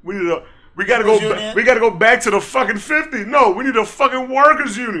country? We gotta go back to the fucking 50s. No, we need a fucking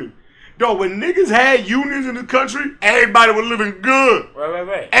workers union. Yo, when niggas had unions in the country, everybody was living good.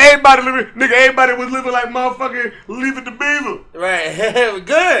 Right. Everybody was living like motherfucking Leave It to Beaver. Right.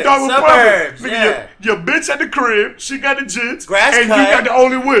 Good. Dog was Suburbs. Nigga, Yeah. your bitch at the crib, she got the jits, Grass and cut. you got the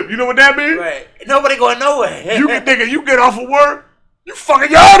only whip. You know what that means? Right. Nobody going nowhere. You get off of work, you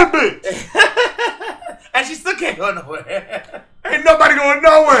fucking your other bitch. And she still can't go nowhere. Ain't nobody going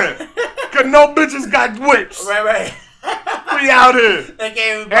nowhere. Cause no bitches got whips. Right. We nobody out here. They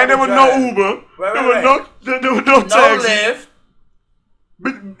can't even And there was no drive. Uber. Right, There was no taxi. Lyft.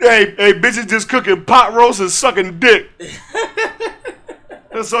 Hey, bitches just cooking pot roast and sucking dick.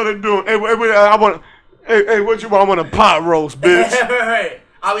 That's all they're doing. Hey, I want. Hey, what you want? I want a pot roast, bitch. Right.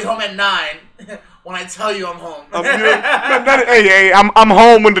 I'll be home at 9 when I tell you I'm home. Hey, I'm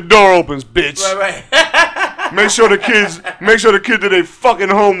home when the door opens, bitch. Right. Make sure the kids do their fucking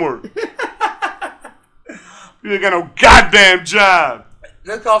homework. You ain't got no goddamn job.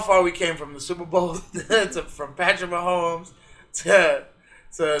 Look how far we came from the Super Bowl from Patrick Mahomes to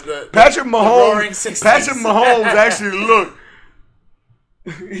the Patrick the Roaring Mahomes. 60s. Patrick Mahomes actually looked.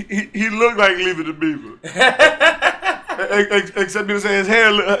 He looked like Leave It to Beaver. Except you know, his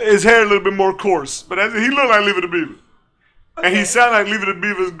hair a little bit more coarse, but he looked like Leave It to Beaver. Okay. And he sounded like Leave It to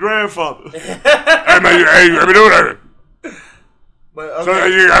Beaver's grandfather. Hey man, let me do that. But okay. So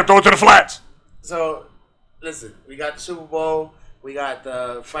you gotta throw it to the flats. So listen, we got the Super Bowl. We got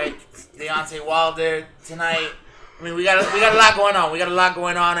the fight Deontay Wilder tonight. I mean, we got a lot going on. We got a lot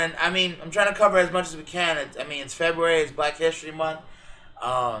going on, and I mean, I'm trying to cover as much as we can. It's February. It's Black History Month.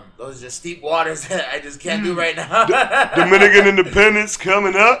 Those are just steep waters that I just can't do right now. Dominican Independence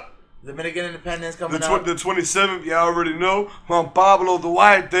coming up. Dominican Independence coming up. The 27th, y'all already know. Juan Pablo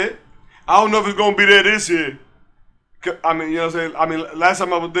Duarte. I don't know if it's gonna be there this year. I mean, you know what I'm saying? I mean, last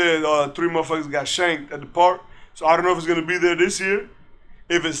time I was there, 3 motherfuckers got shanked at the park. So I don't know if it's gonna be there this year.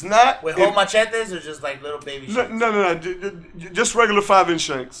 If it's not, with whole machetes or just like little baby shanks? No. Just regular 5-inch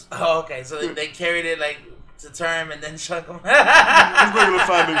shanks. Oh, okay. So they carried it like to term and then shunk them. Just regular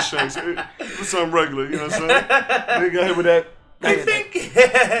 5-inch shanks. It was something regular, you know what I'm saying? They got hit with that.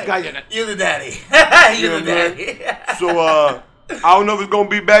 You the daddy. You the daddy. So I don't know if it's gonna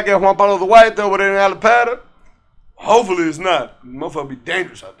be back at Juan Pablo Duarte over there in Alapata. Hopefully it's not. Motherfucker be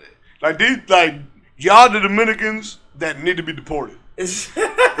dangerous out there. Y'all the Dominicans that need to be deported. We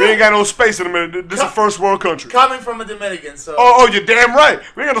ain't got no space in America. This is a first world country. Coming from a Dominican, so. Oh, you're damn right.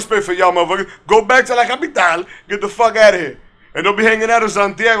 We ain't got no space for y'all motherfuckers. Go back to la capital. Get the fuck out of here. And don't be hanging out in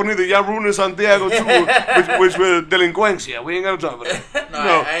Santiago neither. Y'all ruining Santiago too, which with delinquencia. We ain't got no time for that.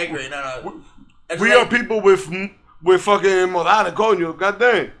 No, I agree. No. We are people with fucking modales, coño.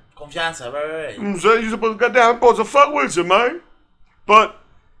 Goddamn. Confianza, right. So you supposed to goddamn, I'm supposed to fuck with you, man. But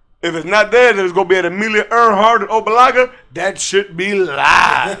if it's not there, then it's gonna be at Amelia Earhart in Obalaga. That should be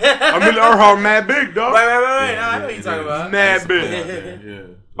live. Amelia Earhart, mad big, dog. Right. No, I know what you're talking about. Mad big. Yeah.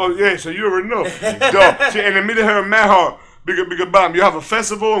 Oh yeah, so you already know, dog. See, and Amelia Earhart, mad hard. Bigger bomb. You have a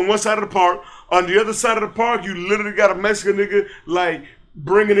festival on one side of the park. On the other side of the park, you literally got a Mexican nigga like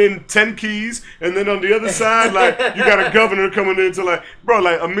bringing in 10 keys, and then on the other side, like you got a governor coming in to like, bro,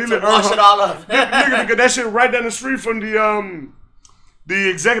 like Amelia Earhart. Wash it all up. Nigga, that shit right down the street from the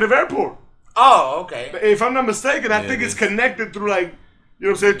executive airport. Oh, okay. If I'm not mistaken, I think it's connected through like, you know what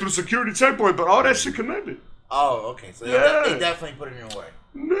I'm saying, through security checkpoint, but all that shit connected. Oh, okay. So they definitely put it in your way.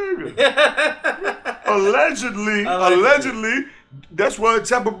 Nigga. Allegedly, that's where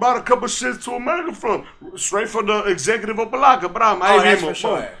Tampa bought a couple shits to America from. Straight from the executive of Palaka. But that's for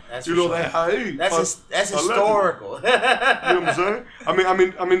sure. That's for sure. That's historical. You know what I'm saying?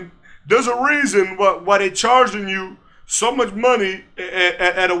 I mean, there's a reason why they charging you so much money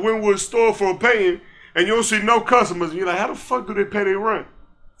at a Wynwood store for a painting, and you don't see no customers. And you're like, how the fuck do they pay their rent?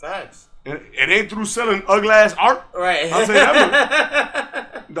 Facts. It ain't through selling ugly ass art. Right. I'll say that much.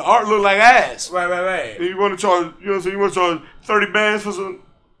 The art look like ass. Right. And you want to charge, you know what I'm saying? You want to charge 30 bands for some,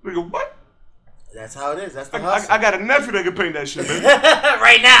 nigga, what? That's how it is. That's the hustle. I got a nephew that can paint that shit, man.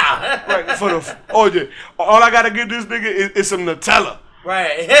 Right now. Right, all I got to get this nigga is some Nutella.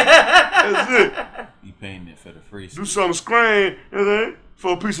 Right. That's it. You painting it for the free. Do something screen, you know what I'm saying?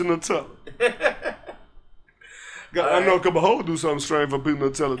 For a piece of Nutella. I know a couple hoes do something strange for a piece of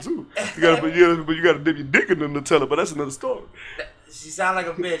Nutella too. You gotta dip your dick in the Nutella, but that's another story. She sound like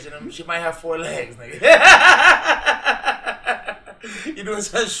a bitch, and she might have 4 legs, nigga. You doing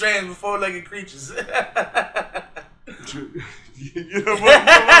something strange with 4-legged creatures. You know what?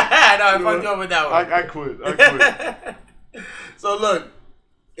 I know, I fucked you up with that one. I quit. So look,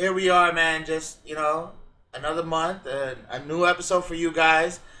 here we are, man. Just, another month, a new episode for you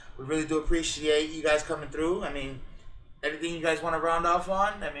guys. We really do appreciate you guys coming through. I mean, anything you guys want to round off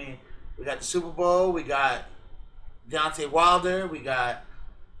on? I mean, we got the Super Bowl. We got Deontay Wilder. We got,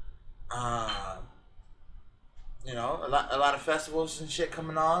 a lot of festivals and shit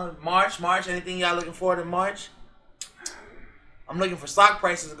coming on. March. Anything y'all looking forward to March? I'm looking for stock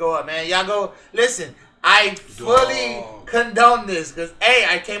prices to go up, man. Y'all go. Listen, I fully condone this because, hey,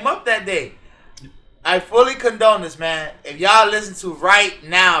 I came up that day. I fully condone this, man. If y'all listen to right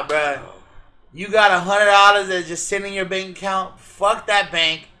now, bruh, You got $100 that's just sitting in your bank account. Fuck that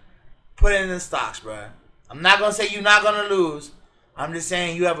bank. Put it in the stocks, bro. I'm not gonna say you're not gonna lose. I'm just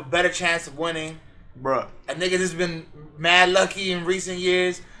saying you have a better chance of winning. Bruh. A nigga that's been mad lucky in recent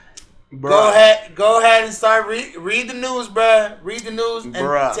years. Bruh. Go ahead and start read the news, bruh. Read the news and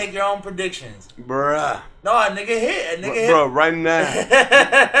take your own predictions. Bruh. No, a nigga hit. Bruh, right now.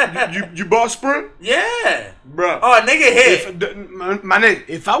 you bought Sprint? Yeah. Bruh. Oh, a nigga hit. My nigga,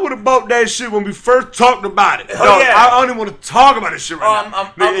 if I would have bought that shit when we first talked about it, yeah. I don't even want to talk about this shit right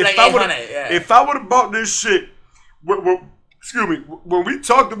now. I'm like 800, yeah. If I would have bought this shit, excuse me, when we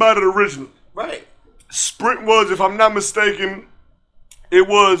talked about it originally, right. Sprint was, if I'm not mistaken, it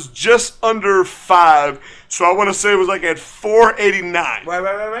was just under 5. So I want to say it was like at 489.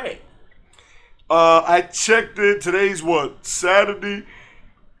 Right. I checked it. Today's what? Saturday?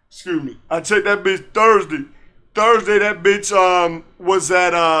 Excuse me. I checked that bitch Thursday. Thursday, that bitch was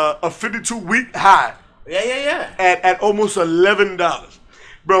at a 52-week high. Yeah. At almost $11.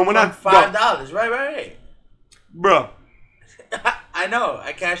 Bro, when $5. Right. Bro. I know.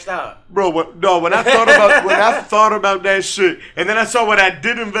 I cashed out. Bro, when I thought about that shit, and then I saw what I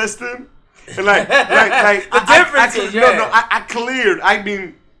did invest in, and like the difference is I cleared. I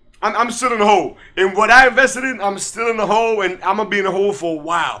mean, I'm still in the hole, and what I invested in, I'm still in the hole, and I'm gonna be in the hole for a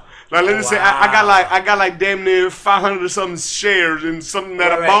while. Like let's say I got like damn near 500 or something shares in something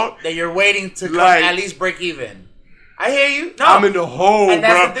that I bought that you're waiting to come at least break even. I hear you. No, I'm in the hole, and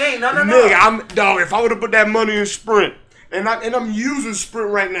that's the thing. No. Nigga, if I would have put that money in Sprint. And I'm using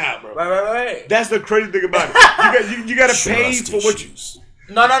Sprint right now, bro. Right. That's the crazy thing about it. You gotta pay for what you.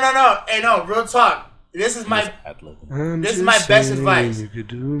 No. Hey, no, real talk. This is my best advice.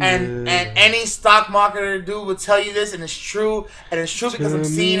 And any stock marketer dude will tell you this, and it's true. And it's true because I'm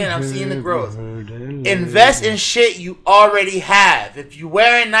seeing it. I'm seeing the growth. Invest in shit you already have. If you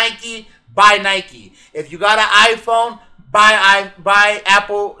wearing Nike, buy Nike. If you got an iPhone, buy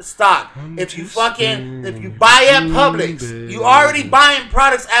Apple stock. If you buy at Publix, you already buying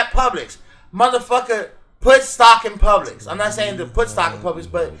products at Publix. Motherfucker, put stock in Publix. I'm not saying to put stock in Publix,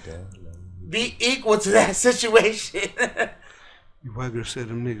 but be equal to that situation. You white girl said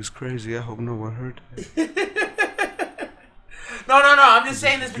them niggas crazy. I hope no one heard that. No. I'm just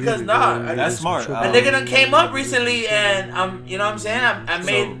saying this because that's smart. A nigga done came up recently, and you know what I'm saying. I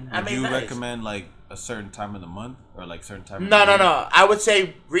made. Do you nice. recommend like a certain time of the month or like certain time? No. I would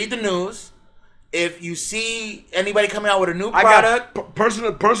say read the news. If you see anybody coming out with a new product,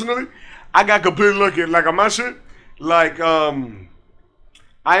 personally, I got completely lucky. Like on my shit, like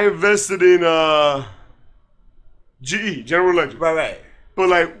I invested in GE, General Electric. Right. But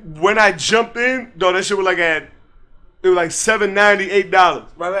like when I jumped in, though, that shit was like $7.90, $8.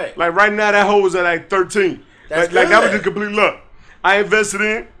 Right. Like right now, that hoe was at like 13. That's like good. that was just complete luck. I invested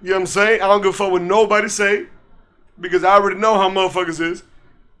in, you know what I'm saying? I don't give a fuck what nobody say because I already know how motherfuckers is.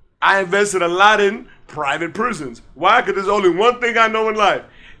 I invested a lot in private prisons. Why? Because there's only one thing I know in life.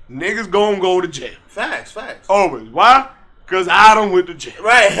 Niggas gonna go to jail. Facts. Always. Why? Because I don't went to jail.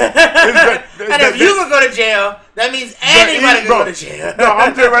 Right. And if you could go to jail, that means anybody can go to jail. No,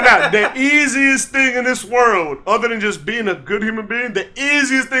 I'm telling you right now, the easiest thing in this world, other than just being a good human being, the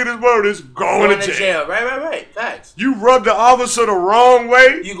easiest thing in this world is going to jail. Right. Facts. You rub the officer the wrong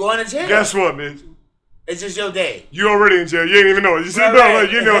way, You going to jail. guess what, bitch? It's just your day. You already in jail. You ain't even know it. You see,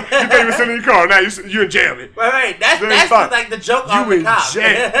 Right. you know, you can't even sit in your car. Now you in jail, man. Right. That's like the joke on the cop.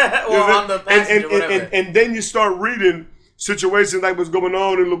 Or on the passenger, whatever. And then you start reading situations like what's going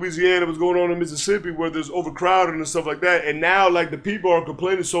on in Louisiana, what's going on in Mississippi, where there's overcrowding and stuff like that. And now, like, the people are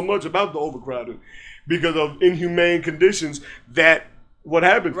complaining so much about the overcrowding because of inhumane conditions that what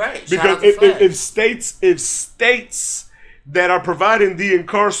happens. Right. Because if states that are providing the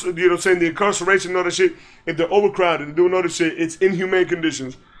incarceration and all that shit, if they're overcrowded and doing all this shit, it's inhumane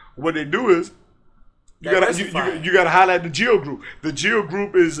conditions. What they do is you gotta highlight the Geo Group. The Geo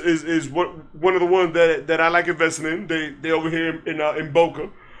Group is one of the ones that I like investing in. They over here in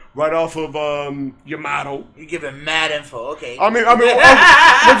Boca, right off of Yamato. You giving mad info, okay? I mean, what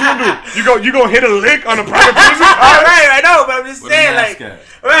you gonna do? You gonna hit a lick on a private prison? All right, I know, but I'm just saying, like,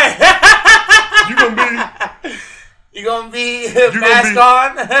 right? You gonna be mask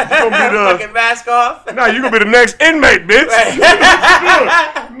on? You gonna be the fucking mask off? Nah, you gonna be the next inmate, bitch.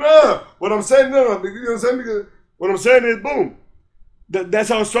 Right. No, what I'm saying, you know what I'm saying? Because what I'm saying is, boom. That's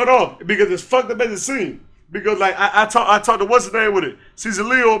how it start off because it's fucked up as it seems. Because like I talked to what's his name with it, Cesar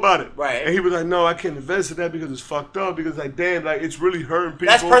Leo about it, right? And he was like, no, I can't invest in that because it's fucked up. Because like, damn, like it's really hurting people.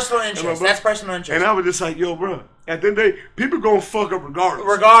 That's personal interest. That's personal interest. And I was just like, yo, bro, at the end of the day, people gonna fuck up regardless.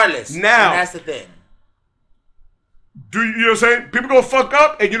 Regardless. Now, and that's the thing. You know what I'm saying? People gonna fuck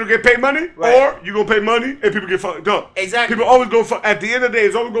up and you don't get paid money, Right. or you gonna pay money and people get fucked up. Exactly. People always gonna fuck. At the end of the day,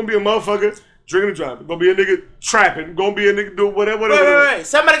 it's always gonna be a motherfucker drinking and driving. Gonna be a nigga trapping. Gonna be a nigga doing whatever. Right.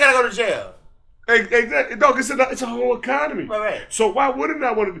 Somebody gotta go to jail. Exactly. Dog, it's a whole economy. Right. So why wouldn't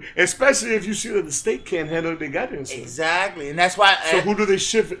I want to? Especially if you see that the state can't handle it, they got it. Exactly, and that's why. So who do they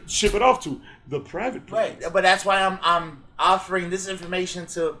ship it off to? The private planes. Right, but that's why I'm offering this information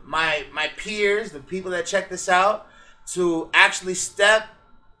to my peers, the people that check this out, to actually step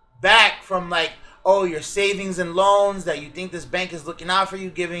back from like, oh, your savings and loans that you think this bank is looking out for you,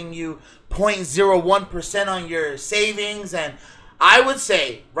 giving you 0.01% on your savings. And I would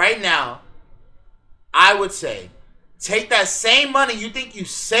say right now, take that same money you think you're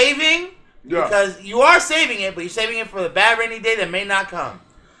saving, because you are saving it, but you're saving it for the bad rainy day that may not come.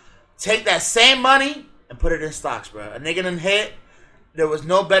 Take that same money and put it in stocks, bro. A nigga done hit. There was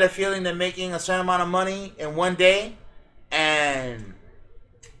no better feeling than making a certain amount of money in one day, and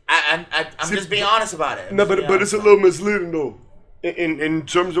I'm just being honest about it. No, but it's a little misleading though, in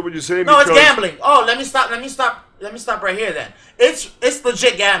terms of what you're saying. No, it's gambling. Oh, let me stop right here. Then it's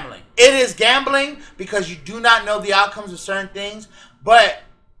legit gambling. It is gambling because you do not know the outcomes of certain things. But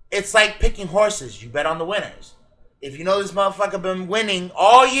it's like picking horses. You bet on the winners. If you know this motherfucker been winning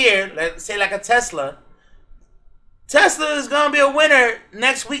all year, let's say like a Tesla is gonna be a winner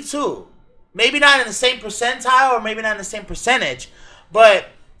next week too. Maybe not in the same percentile, or maybe not in the same percentage, but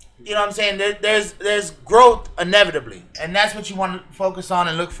you know what I'm saying? There's growth inevitably, and that's what you want to focus on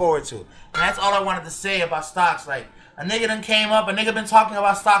and look forward to. And that's all I wanted to say about stocks. Like, a nigga done came up, a nigga been talking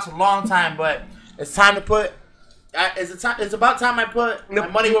about stocks a long time, but it's time to put. It's about time I put my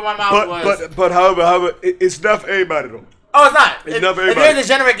money where my mouth was. But however, it's not for everybody though. Oh, it's not. It's not for if everybody. you're a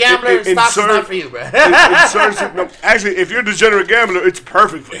degenerate gambler, stocks is not for you, bro. Actually, if you're a degenerate gambler, it's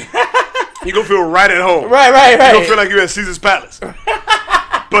perfect for you. You gonna feel right at home. Right. You gonna feel like you're at Caesar's Palace.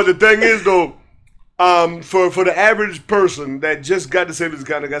 But the thing is though, for the average person that just got the savings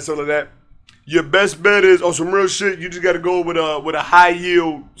account and got something like that, your best bet is on some real shit. You just got to go with a high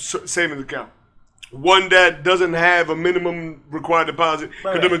yield savings account. One that doesn't have a minimum required deposit.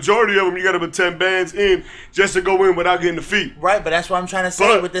 Because the majority of them, you got to put 10 bands in just to go in without getting the fee. Right, but that's what I'm trying to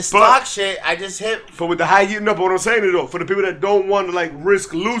say. With this stock shit, I just hit. For with the high yield, no, but what I'm saying is though, for the people that don't want to like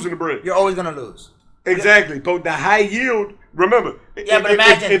risk losing the bread. You're always going to lose. Exactly. But the high yield, remember, but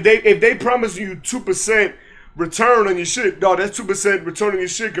imagine. If they promise you 2% return on your shit, dog, that's 2% return on your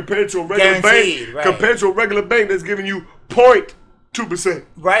shit compared to a regular bank. Right. Compared to a regular bank that's giving you 0.2%.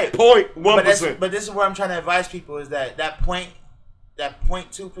 Right. 0.1%. But this is what I'm trying to advise people is that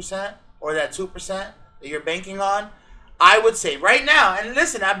 0.2% or that 2% that you're banking on, I would say right now, and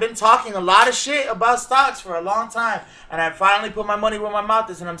listen, I've been talking a lot of shit about stocks for a long time, and I finally put my money where my mouth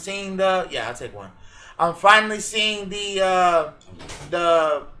is, and I'm seeing I'll take one. I'm finally seeing the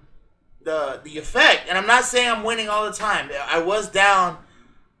effect, and I'm not saying I'm winning all the time. I was down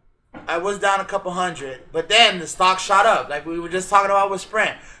a couple hundred, but then the stock shot up, like we were just talking about with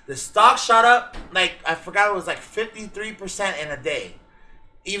Sprint. The stock shot up, like I forgot it was like 53% in a day.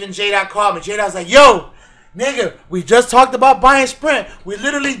 Even J-Dot called me. J-Dot was like, "Yo, nigga, we just talked about buying Sprint. We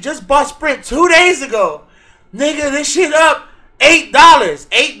literally just bought Sprint 2 days ago. Nigga, this shit up $8.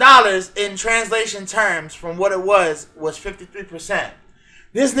 $8 in translation terms from what it was 53%.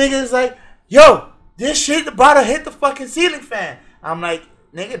 This nigga is like, yo, this shit about to hit the fucking ceiling fan. I'm like,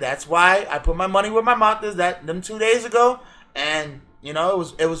 nigga, that's why I put my money where my mouth is. That them 2 days ago, and you know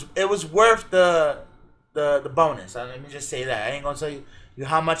it was worth the bonus. Let me just say that. I ain't gonna tell you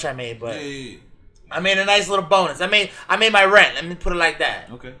how much I made, but I made a nice little bonus. I made my rent. Let me put it like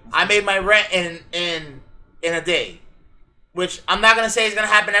that. Okay. I made my rent in a day, which I'm not gonna say is gonna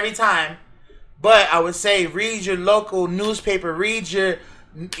happen every time, but I would say read your local newspaper, read your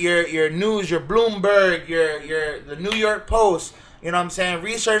news, your Bloomberg, the New York Post. You know what I'm saying?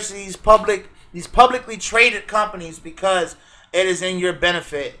 Research these publicly traded companies because it is in your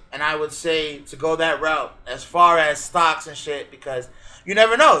benefit. And I would say to go that route as far as stocks and shit, because you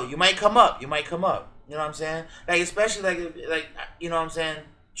never know. You might come up. You know what I'm saying? Like, especially like you know what I'm saying?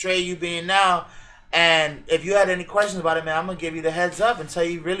 Trey, you being now. And if you had any questions about it, man, I'm going to give you the heads up and tell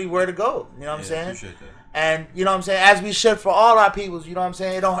you really where to go. You know what I'm saying? Appreciate that. And you know what I'm saying? As we should for all our peoples, you know what I'm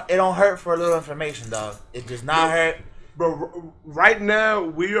saying? It don't hurt for a little information, dog. It does not hurt. But right now,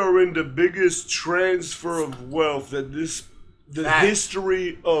 we are in the biggest transfer of wealth that the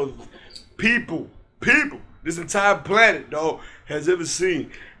history of people, this entire planet, dog, has ever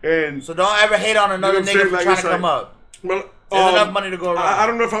seen. And so don't ever hate on another nigga for trying to come up. Well, there's enough money to go around. I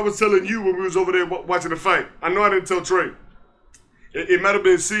don't know if I was telling you when we was over there watching the fight. I know I didn't tell Trey. It might have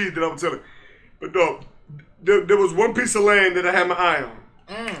been Seed that I was telling. But dog, there was one piece of land that I had my eye on.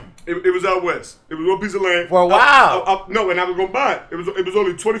 It was out west. It was one piece of land. For a while. No, and I was gonna buy it. It was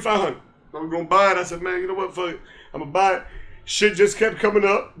only $2,500. I was gonna buy it. I said, man, you know what? Fuck it. I'm gonna buy it. Shit just kept coming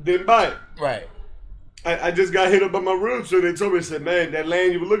up. Didn't buy it. Right. I just got hit up by my realtor. They told me, they said, man, that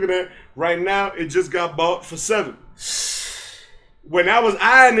land you were looking at right now, it just got bought for $7. When I was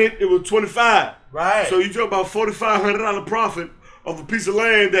eyeing it, it was $25. Right. So you talk about $4,500 profit of a piece of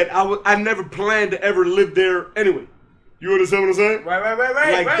land that I never planned to ever live there anyway. You understand what I'm saying?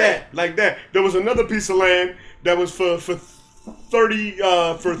 Right. Like that. There was another piece of land that was for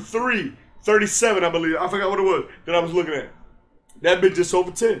 37, I believe. I forgot what it was that I was looking at. That bitch just sold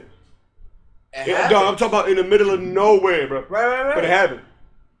for 10. No, I'm talking about in the middle of nowhere, bro. Right. But it happened.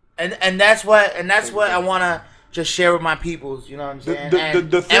 And that's what I wanna just share with my peoples. You know what I'm saying?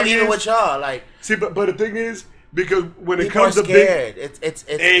 The thing and even is, with y'all, like. See, but the thing is, because when it People comes are to scared. big, It's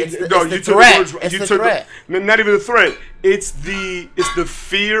the threat. It's the threat. Not even the threat. It's the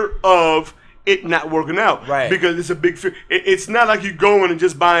fear of it not working out. Right. Because it's a big fear. It's not like you're going and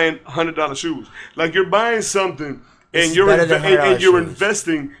just buying $100 shoes. Like you're buying something and you're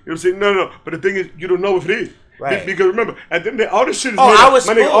investing. You know what I'm saying? No. But the thing is, you don't know if it is. Right. Because remember, at the end of the day, all this shit is made up.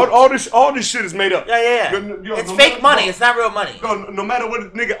 My nigga, all this shit is made up. Yeah. It's fake money. It's not real money. No matter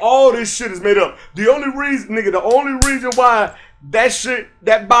what, nigga, all this shit is made up. The only reason why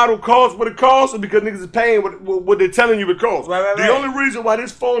that bottle costs what it costs is because niggas is paying what they're telling you it costs. Right. The only reason why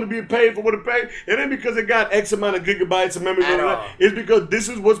this phone is being paid for what it paid, it ain't because it got X amount of gigabytes of memory. It's because this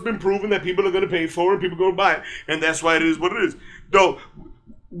is what's been proven that people are going to pay for and people are going to buy it. And that's why it is what it is. Though,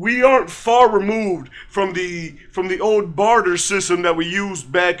 we aren't far removed from the old barter system that we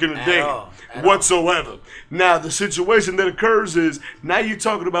used back in the day whatsoever. Now, the situation that occurs is now you're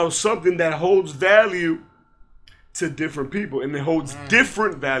talking about something that holds value to different people, and it holds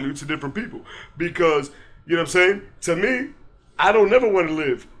different value to different people because, you know what I'm saying? To me, I don't never want to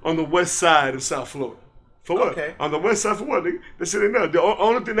live on the west side of South Florida. For what? Okay. On the west side for what, nigga? That shit ain't nothing. The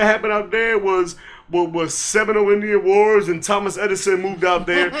only thing that happened out there was Seminole Indian Wars, and Thomas Edison moved out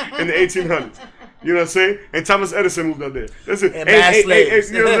there in the 1800s. You know what I'm saying? And Thomas Edison moved out there. That's it. And mass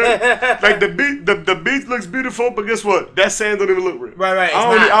slaves. You know what I'm saying? Like the beach looks beautiful, but guess what? That sand don't even look real. Right.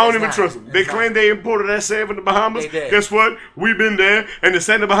 I don't even trust them. They claim they imported that sand from the Bahamas. Guess what? We've been there, and the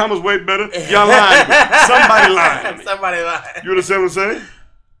sand in the Bahamas way better. Y'all lying. Somebody lying. Somebody lying. You understand what I'm saying?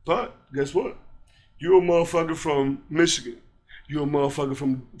 But guess what? You a motherfucker from Michigan. You a motherfucker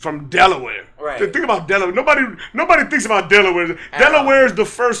from Delaware. Right. Think about Delaware. Nobody thinks about Delaware. Delaware is the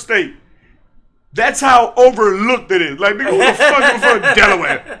first state. That's how overlooked it is. Like, nigga, who the fuck is from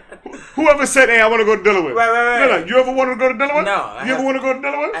Delaware? Whoever said, hey, I want to go to Delaware. Right. No. You ever want to go to Delaware? No. You ever want to go to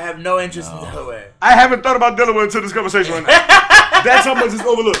Delaware? I have no interest in Delaware. I haven't thought about Delaware until this conversation right now. That's how much it's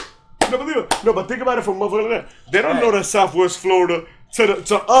overlooked. No, but think about it from motherfucker like that. They don't know that Southwest Florida,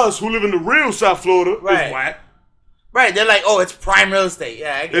 to us who live in the real South Florida, is whack. Right, they're like, oh, it's prime real estate.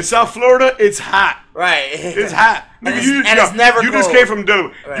 Yeah, in South Florida, it's hot. Right. It's hot. And it's never cold. You just came from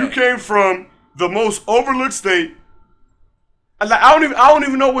Delaware. Right. You came from the most overlooked state. Like, I don't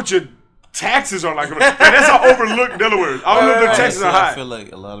even know what your taxes are like. That's how overlooked Delaware is. I don't know if the taxes are high. I feel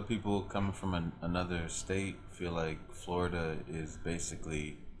like a lot of people coming from another state feel like Florida is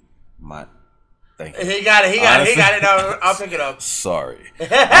basically my... Thank you. He got it. I'll pick it up. Sorry. Honestly,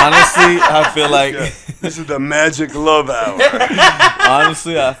 I feel like this is the magic love hour.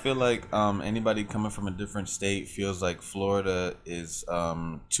 Honestly, I feel like anybody coming from a different state feels like Florida is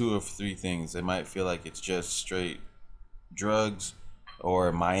two of three things. They might feel like it's just straight drugs,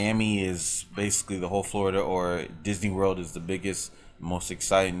 or Miami is basically the whole Florida, or Disney World is the biggest, most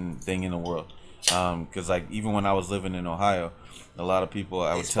exciting thing in the world. Because like even when I was living in Ohio, a lot of people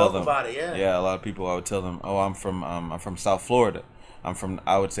I would tell them about it, a lot of people I would tell them, oh, I'm from South Florida.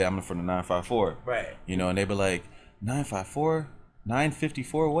 I would say I'm from the 954. Right. You know, and they'd be like, 954?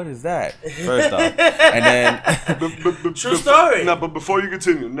 954? What is that? First off. And then true story. No, but before you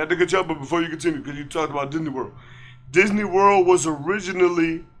continue, not to cut you up, but before you continue, because you talked about Disney World. Disney World was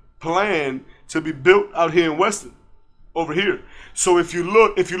originally planned to be built out here in Weston, over here. So if you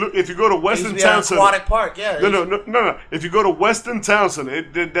go to Weston Town Center, aquatic park, yeah. No. If you go to Weston Town Center,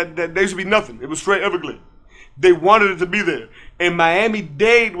 there should be nothing. It was straight Everglades. They wanted it to be there, and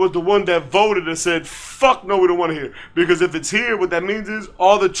Miami-Dade was the one that voted and said, "Fuck no, we don't want it here." Because if it's here, what that means is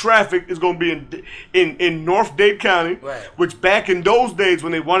all the traffic is going to be in North Dade County, right. Which back in those days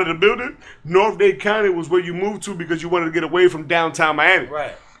when they wanted to build it, North Dade County was where you moved to because you wanted to get away from downtown Miami.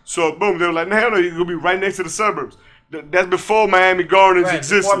 Right. So boom, they were like, "No, you're gonna be right next to the suburbs." That's before Miami Gardens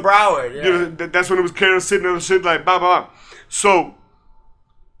existed. Before Broward, yeah. You know, that's when it was Carol City and shit like blah, blah, blah. So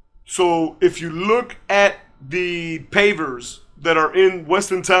if you look at the pavers that are in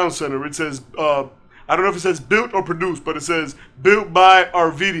Weston Town Center, it says, I don't know if it says built or produced, but it says built by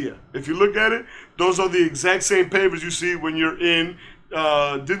Arvidia. If you look at it, those are the exact same pavers you see when you're in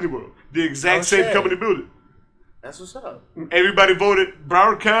Disney World. The exact same company built it. That's what's up. Everybody voted.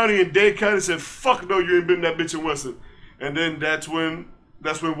 Broward County and Dade County said, "Fuck no, you ain't been that bitch in Weston." And then that's when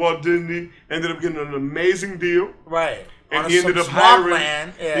Walt Disney ended up getting an amazing deal. Right. And he ended up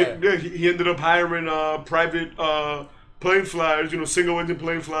hiring. Yeah. He ended up hiring private plane flyers, single engine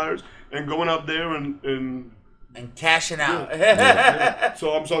plane flyers, and going out there and cashing out. Yeah.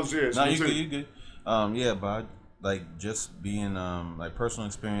 So I'm so serious. No, you good. But just being personal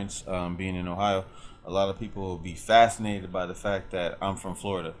experience, being in Ohio. A lot of people will be fascinated by the fact that I'm from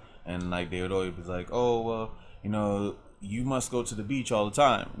Florida, and they would always be like, "Oh, well, you must go to the beach all the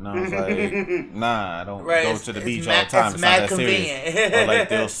time." And I was like, "Nah, I don't go to the beach all the time. It's not that convenient. serious." Or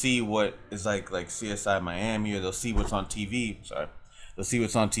they'll see what is like CSI Miami, or they'll see what's on TV. They'll see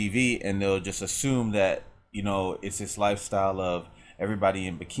what's on TV, and they'll just assume that it's this lifestyle of everybody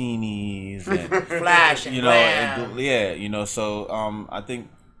in bikinis and flash and glam. So I think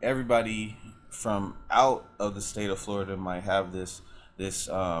everybody from out of the state of Florida might have this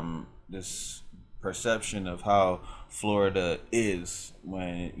perception of how Florida is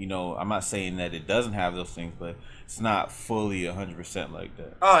when I'm not saying that it doesn't have those things, but it's not fully 100% like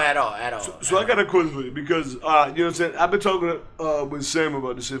that. Oh, at all. So I got a question for you because what I'm saying, I've been talking with Sam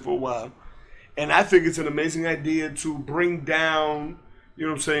about this shit for a while, and I think it's an amazing idea to bring down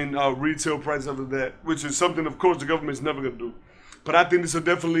retail prices of that, which is something of course the government's never gonna do. But I think this will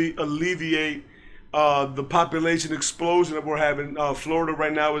definitely alleviate the population explosion that we're having. Florida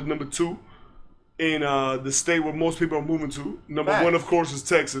right now is number 2 in the state where most people are moving to. Number 1, of course, is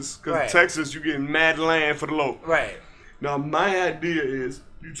Texas. Because Texas, you're getting mad land for the low. Right. Now, my idea is,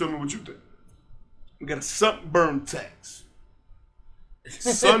 you tell me what you think. We got a sunburn tax.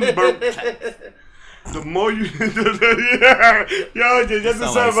 Sunburn tax. The more you, just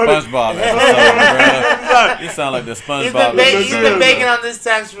SpongeBob. You sound like the SpongeBob. He's been baking on this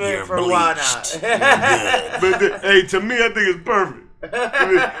tax for a while now. But hey, to me, I think it's perfect.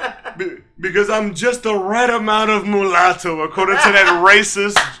 Because I'm just the right amount of mulatto, according to that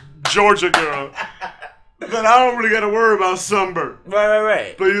racist Georgia girl, that I don't really got to worry about sunburn.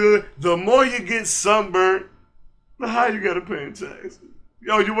 Right. But the more you get sunburned, the higher you got to pay in tax.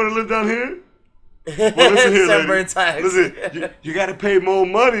 Yo, you want to live down here? Well, listen here, lady. Tax. Listen, you got to pay more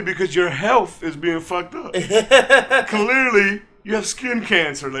money because your health is being fucked up. Clearly, you have skin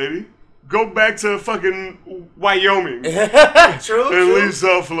cancer, lady. Go back to fucking Wyoming. True. And leave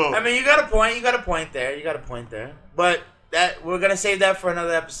South Florida. I mean, you got a point. You got a point there. But we're gonna save that for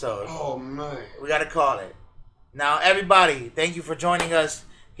another episode. Oh man, we gotta call it. Now, everybody, thank you for joining us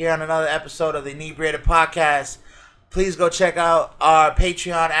here on another episode of the Inebriated Podcast. Please go check out our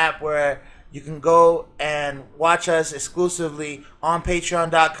Patreon app where you can go and watch us exclusively on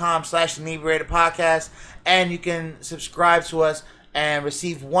patreon.com/Inebriated Podcast, and you can subscribe to us and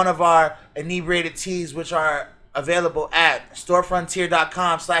receive one of our Inebriated tees, which are available at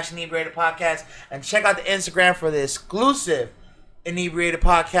storefrontier.com/Inebriated Podcast, and check out the Instagram for the exclusive Inebriated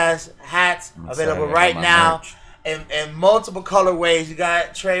Podcast hats available right now in multiple colorways. You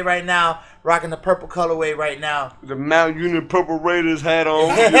got Trey right now rocking the purple colorway right now. The Mount Union Purple Raiders hat on.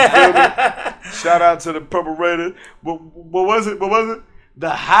 You feel me? Shout out to the Purple Raiders. What was it? The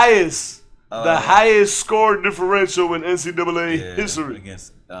highest score differential in NCAA history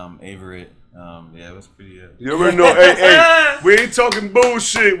against Avery. It was pretty. You already know. hey, we ain't talking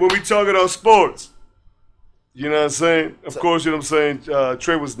bullshit when we talking about sports. You know what I'm saying? Of course, you know what I'm saying.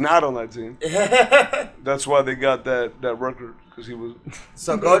 Trey was not on that team. That's why they got that record, because he was.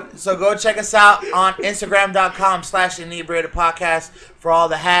 So go check us out on Instagram.com/Inebriated Podcast for all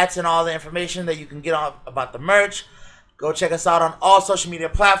the hats and all the information that you can get on about the merch. Go check us out on all social media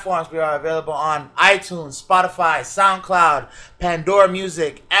platforms. We are available on iTunes, Spotify, SoundCloud, Pandora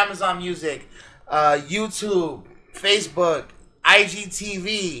Music, Amazon Music, YouTube, Facebook,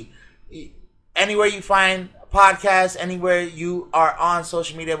 IGTV. Anywhere you find podcasts, anywhere you are on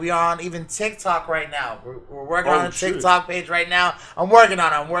social media. We are on even TikTok right now. We're working on a TikTok page right now. I'm working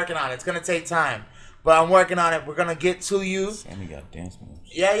on it. It's going to take time, but I'm working on it. We're going to get to you. Sammy got dance moves.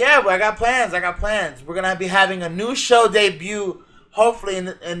 Yeah, but I got plans. We're going to be having a new show debut, hopefully in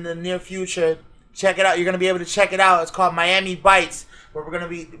the near future. Check it out. You're going to be able to check it out. It's called Miami Bites, where we're going to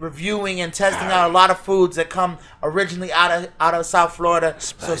be reviewing and testing out a lot of foods that come originally out of South Florida.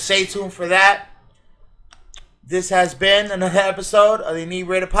 So stay tuned for that. This has been another episode of the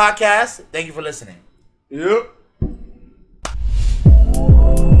Inebriated Podcast. Thank you for listening. Yep.